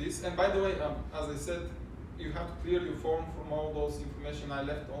use this. And by the way, as I said, you have to clear your phone from all those information. I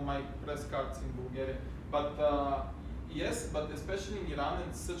left all my press cards in Bulgaria. But yes, but especially in Iran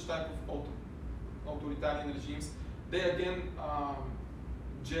and such type of authoritarian regimes, they again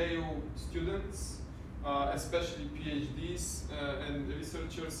jail students, especially PhDs and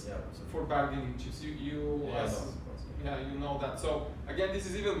researchers, for bargaining chips. You know that. So again, this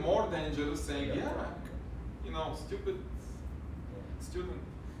is even more dangerous. Saying you know, stupid student.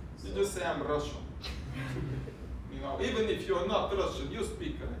 You just say I'm Russian. You know, even if you're not Russian, you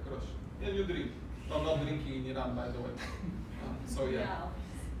speak like Russian and you drink. No, not drinking in Iran, by the way. So yeah.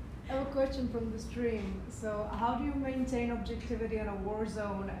 I have a question from the stream. So how do you maintain objectivity in a war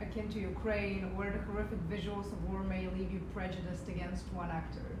zone akin to Ukraine, where the horrific visuals of war may leave you prejudiced against one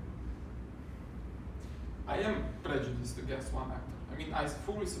actor? I am prejudiced against one actor. I mean, I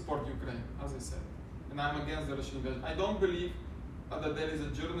fully support Ukraine, as I said, and I'm against the Russian invasion. I don't believe that there is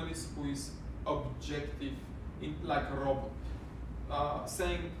a journalist who is objective, like a robot,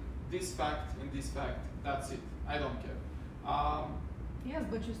 saying this fact and this fact, that's it. I don't care. Yes,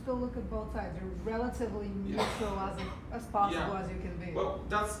 but you still look at both sides. You're relatively neutral as possible as you can be. Well,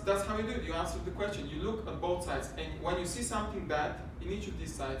 that's how you do it. You answer the question. You look at both sides, and when you see something bad in each of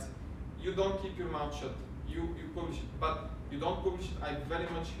these sides, you don't keep your mouth shut. You publish it, but you don't publish it. I very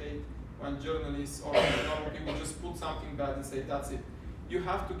much hate when journalists or normal people just put something bad and say that's it. You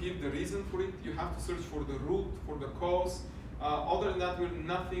have to give the reason for it. You have to search for the root, for the cause. Other than that, we're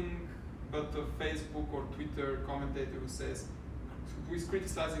nothing but a Facebook or Twitter commentator who is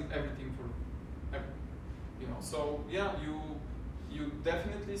criticizing everything for everything. You know, so yeah, you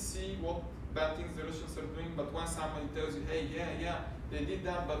definitely see what bad things the Russians are doing, but when somebody tells you, hey, yeah, they did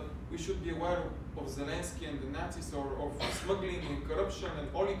that, but we should be aware of Zelensky and the Nazis or smuggling and corruption and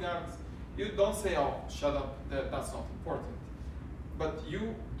oligarchs, you don't say, oh, shut up, that's not important. But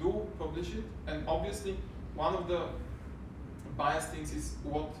you do publish it, and obviously one of the biased things is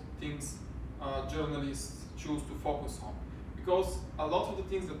what things journalists choose to focus on. Because a lot of the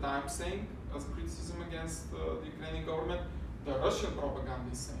things that I'm saying as criticism against the Ukrainian government, the Russian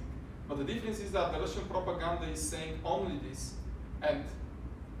propaganda is saying. But the difference is that the Russian propaganda is saying only this and,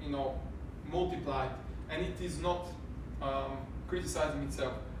 you know, multiplied, and it is not criticizing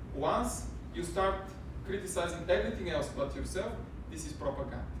itself. Once you start criticizing everything else but yourself, this is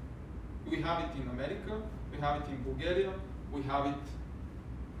propaganda. We have it in America, we have it in Bulgaria, we have it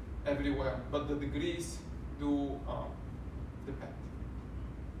everywhere, but the degrees do depend.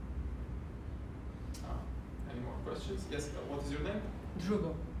 Any more questions? Yes, what is your name?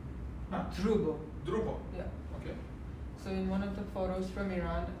 Drubo. Huh? Drubo. Drubo. Yeah. Okay. So in one of the photos from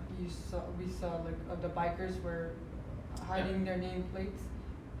Iran, we saw like the bikers were hiding their nameplates.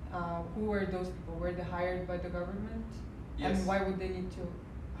 Who were those people? Were they hired by the government? Yes. And why would they need to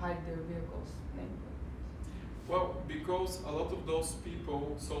hide their vehicles' nameplates? Well, because a lot of those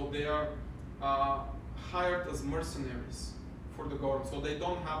people, so they are hired as mercenaries for the government. So they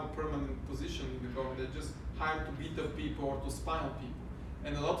don't have a permanent position in the government. They're just hired to beat up people or to spy on people.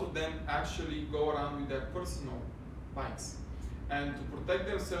 And a lot of them actually go around with their personal bikes. And to protect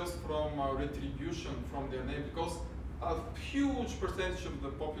themselves from retribution from their name, because a huge percentage of the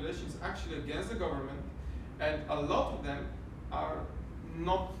population is actually against the government, and a lot of them are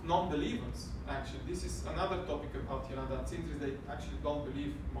not non-believers, actually. This is another topic about Iran that's interesting. They actually don't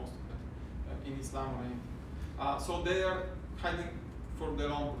believe, most of them, in Islam or anything. So they are hiding for their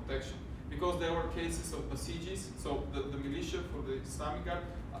own protection. Because there were cases of Basijis, so the militia for the Islamic Guard.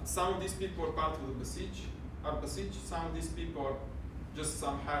 Some of these people are part of the Basij, some of these people are just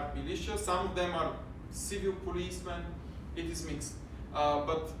some hired militia, some of them are civil policemen, it is mixed.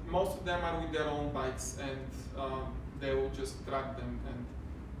 But most of them are with their own bikes, and they will just drag them and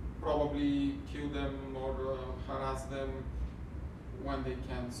probably kill them or harass them when they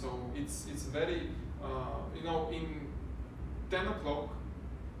can. So it's very, you know, in 10 o'clock,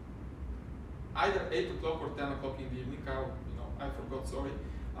 either 8 o'clock or 10 o'clock in the evening, I forgot, sorry.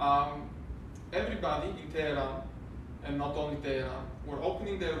 Everybody in Tehran, and not only Tehran, were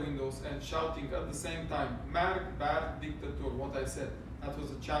opening their windows and shouting at the same time, "Mark Bar Dictator," what I said. That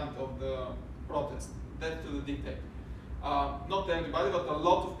was a chant of the protest, death to the dictator. Not everybody, but a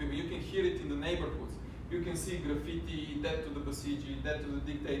lot of people. You can hear it in the neighborhoods. You can see graffiti, death to the Basiji, death to the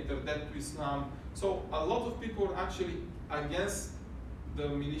dictator, death to Islam. So a lot of people are actually against the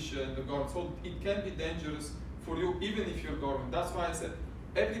militia and the government. So it can be dangerous for you, even if you're government. That's why I said,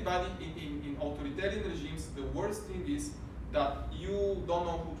 everybody in authoritarian regimes, the worst thing is that you don't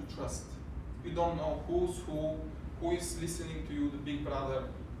know who to trust. You don't know who's who is listening to you, the big brother,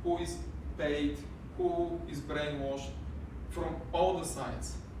 who is paid, who is brainwashed, from all the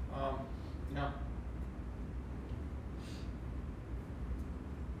sides. Yeah.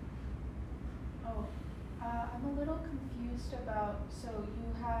 Oh, I'm a little confused about, so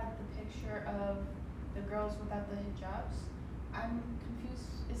you had the picture of the girls without the hijabs. I'm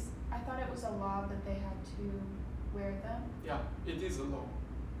confused. I thought it was a law that they had to wear them. Yeah, it is a law.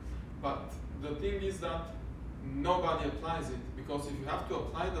 But the thing is that nobody applies it, because if you have to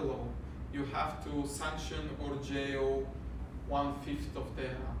apply the law, you have to sanction or jail 1/5 of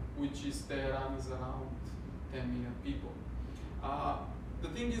Tehran, which is Tehran is around 10 million people. The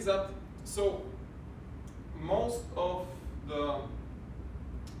thing is that, so most of the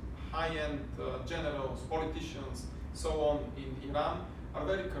high-end generals, politicians, so on in Iran are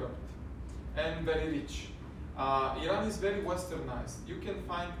very corrupt and very rich. Iran is very westernized. You can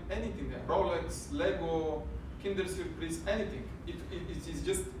find anything there, Rolex, Lego, Kinder Surprise, anything. It is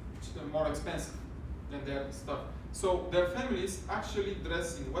just more expensive than their stuff. So their families actually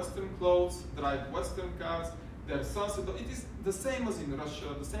dress in Western clothes, drive Western cars, their sons, it is the same as in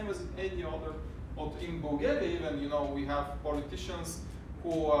Russia, the same as in any other, or in Bulgaria even, we have politicians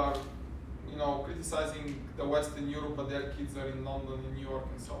who are, criticizing the West in Europe, but their kids are in London, in New York,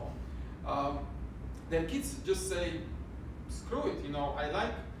 and so on. Their kids just say, screw it, I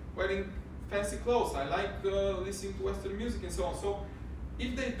like wearing fancy clothes, I like listening to Western music, and so on. So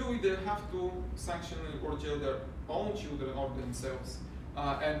if they do it, they have to sanction or jail their own children or themselves.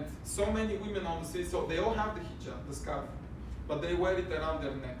 And so many women on the street, so they all have the hijab, the scarf, but they wear it around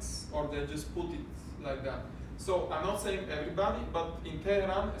their necks, or they just put it like that. So I'm not saying everybody, but in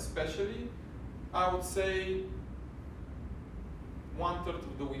Tehran especially, I would say 1/3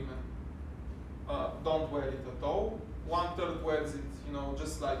 of the women don't wear it at all. 1/3 wears it,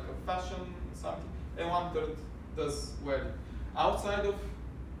 just like a fashion something, and 1/3 does wear it. Outside of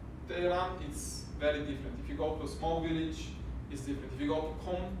Tehran, it's very different. If you go to a small village, it's different. If you go to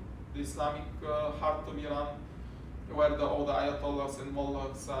Qom, the Islamic heart of Iran, where all the ayatollahs and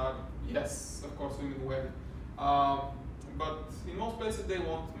mullahs are, yes, of course, women wear it. But in most places, they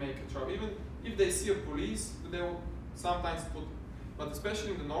won't make a trouble. Even if they see a police, they will sometimes put, but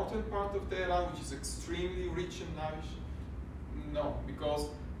especially in the northern part of Tehran, which is extremely rich and lavish, no, because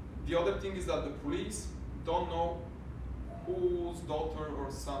the other thing is that the police don't know whose daughter or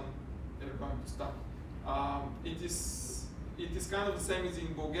son they're going to stop. It is kind of the same as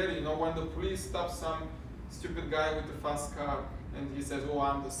in Bulgaria. When the police stop some stupid guy with a fast car and he says, "Oh,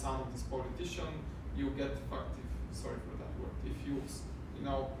 I'm the son of this politician," you get fucked. Sorry for that word. If you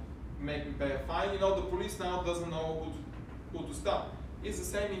make me pay a fine, the police now doesn't know who to stop. It's the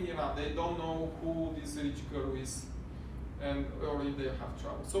same in Iran. They don't know who this rich girl is, or if they have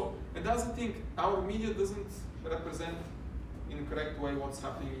trouble. So, and that's the thing. Our media doesn't represent in a correct way what's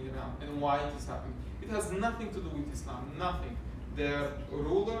happening in Iran and why it is happening. It has nothing to do with Islam, nothing. Their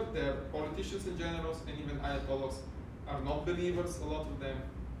ruler, their politicians and generals, and even ayatollahs are not believers, a lot of them.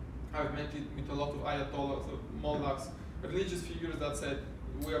 I've met it with a lot of ayatollahs, mullahs, religious figures that said,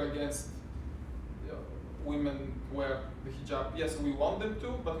 we're against women wear the hijab. Yes, we want them to,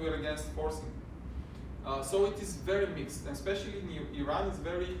 but we're against forcing. So it is very mixed, and especially in Iran,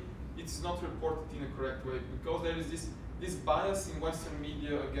 it's not reported in a correct way, because there is this bias in Western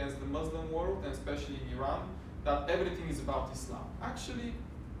media against the Muslim world, and especially in Iran, that everything is about Islam. Actually,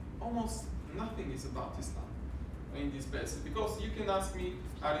 almost nothing is about Islam in these places. Because you can ask me,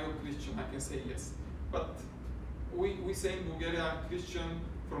 are you a Christian? I can say yes. But we say in Bulgaria, Christian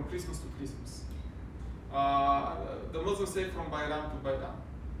from Christmas to Christmas. The Muslims say from Bayram to Bayram.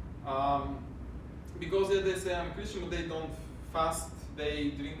 Because they say I'm Christian, but they don't fast,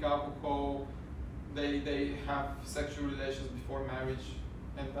 they drink alcohol, they have sexual relations before marriage,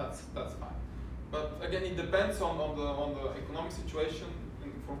 and that's fine. But again, it depends on the economic situation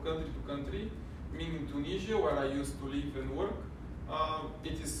from country to country. Meaning in Tunisia, where I used to live and work,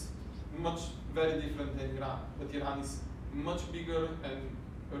 it is very different than Iran. But Iran is much bigger and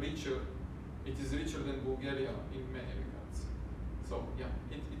richer. It is richer than Bulgaria in many regards. So yeah,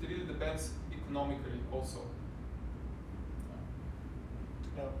 it really depends economically also.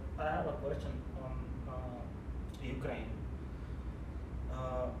 I have a question on Ukraine.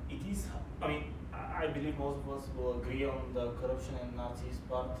 It is, I mean, I believe most of us will agree on the corruption and Nazis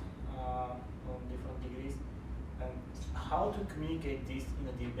part on different degrees. And how to communicate this in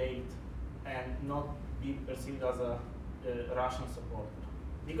a debate and not be perceived as a Russian supporter?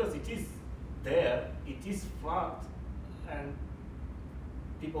 Because it is there, it is fact, and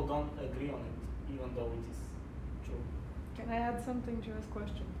people don't agree on it, even though it is true. Can I add something to this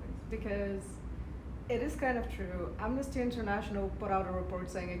question, please? Because it is kind of true. Amnesty International put out a report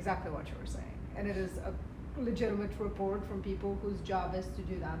saying exactly what you were saying. And it is a legitimate report from people whose job is to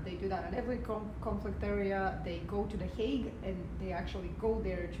do that. They do that in every conflict area. They go to The Hague and they actually go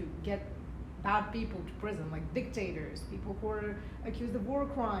there to get bad people to prison, like dictators, people who are accused of war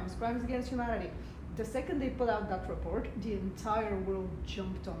crimes, crimes against humanity. The second they put out that report, the entire world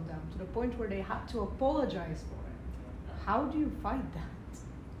jumped on them to the point where they had to apologize for it. How do you fight that?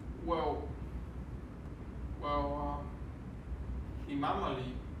 Well, Imam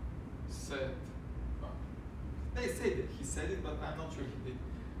Ali said, they say that he said it, but I'm not sure he did.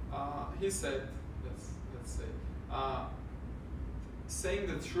 He said, let's say, saying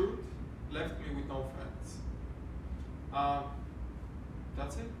the truth left me with no friends.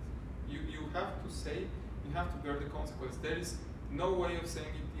 That's it. You have to say, you have to bear the consequence. There is no way of saying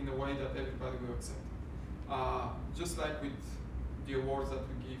it in a way that everybody will accept. Just like with the awards that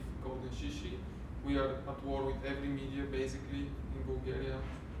we give Golden Shishi, we are at war with every media basically in Bulgaria,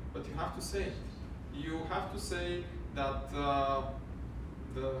 but you have to say it. You have to say that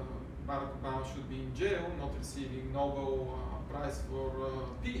the Barack Obama should be in jail, not receiving Nobel Prize for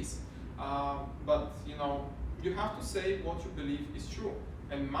Peace. But you know, you have to say what you believe is true.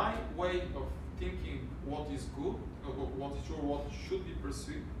 And my way of thinking what is good, what is true, what should be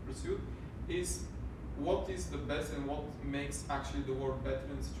pursued, is what is the best and what makes actually the world better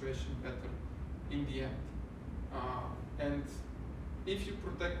and the situation better in the end. And if you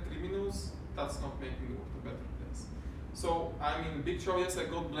protect criminals, that's not making the world a better place. So I mean, big show, yes, I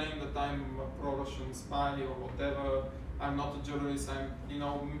got blamed that I'm a pro-Russian spy or whatever. I'm not a journalist. I'm, you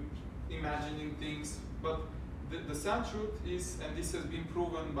know, imagining things. But the sad truth is, and this has been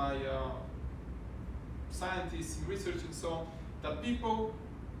proven by scientists, research, and so on, that people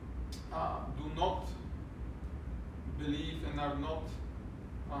do not believe and are not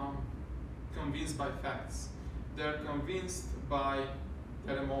convinced by facts. They're convinced by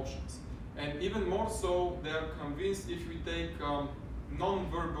their emotions. And even more so, they're convinced if we take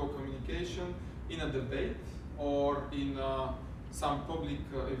non-verbal communication in a debate or in some public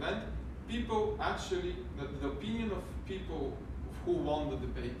event, people actually, the opinion of people who won the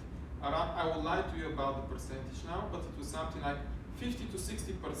debate, I will lie to you about the percentage now, but it was something like 50 to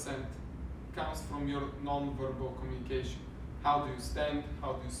 60% comes from your non-verbal communication. How do you stand,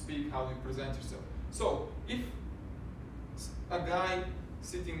 how do you speak, how do you present yourself? So if a guy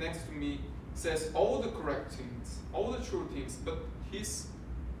sitting next to me says all the correct things, all the true things, but his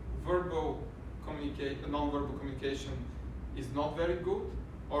non-verbal communication is not very good,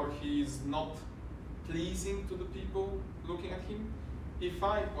 or he is not pleasing to the people looking at him. If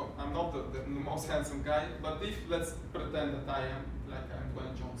well, I'm not the most handsome guy, but if, let's pretend that I am, like I'm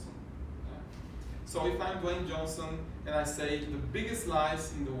Dwayne Johnson. So if I'm Dwayne Johnson and I say the biggest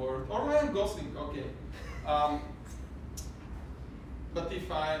lies in the world, or Ryan Gosling, okay. But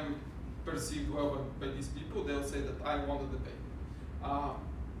if I'm perceived well by these people, they'll say that I won the debate.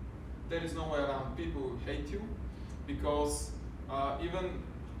 There is no way around. People will hate you because even,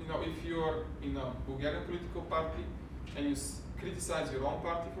 you know, if you're in a Bulgarian political party and you criticize your own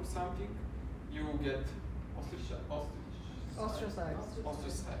party for something, you will get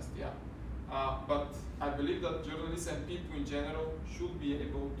ostracized, yeah. But I believe that journalists and people in general should be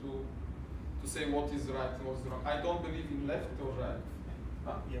able to say what is right and what's wrong. I don't believe in left or right.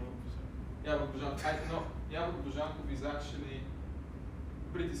 Yeah, Yavor Bozhankov is actually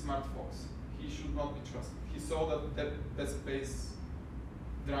pretty smart fox. He should not be trusted. He saw that that's space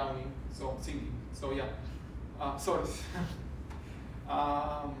drowning, so sinking. So yeah, sorry.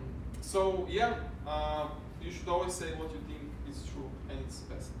 So yeah, you should always say what you think is true and it's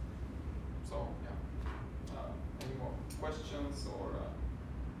best. So yeah, any more questions or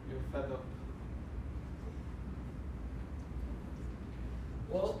you're fed up?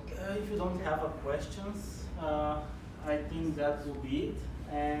 Well, if you don't have questions, I think that will be it.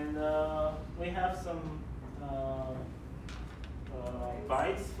 And we have some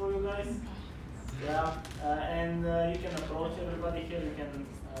bites for you guys. Yeah, and you can approach everybody here. You can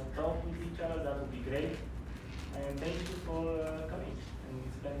talk with each other. That would be great. And thank you for coming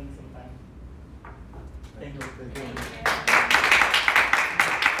and spending some time. Thank you. Thank you.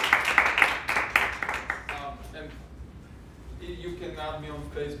 And you can add me on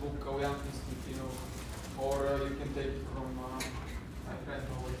Facebook, Kaloyan Konstantinov, or you can take it from my friend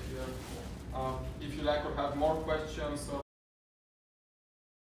over here. If you like or have more questions.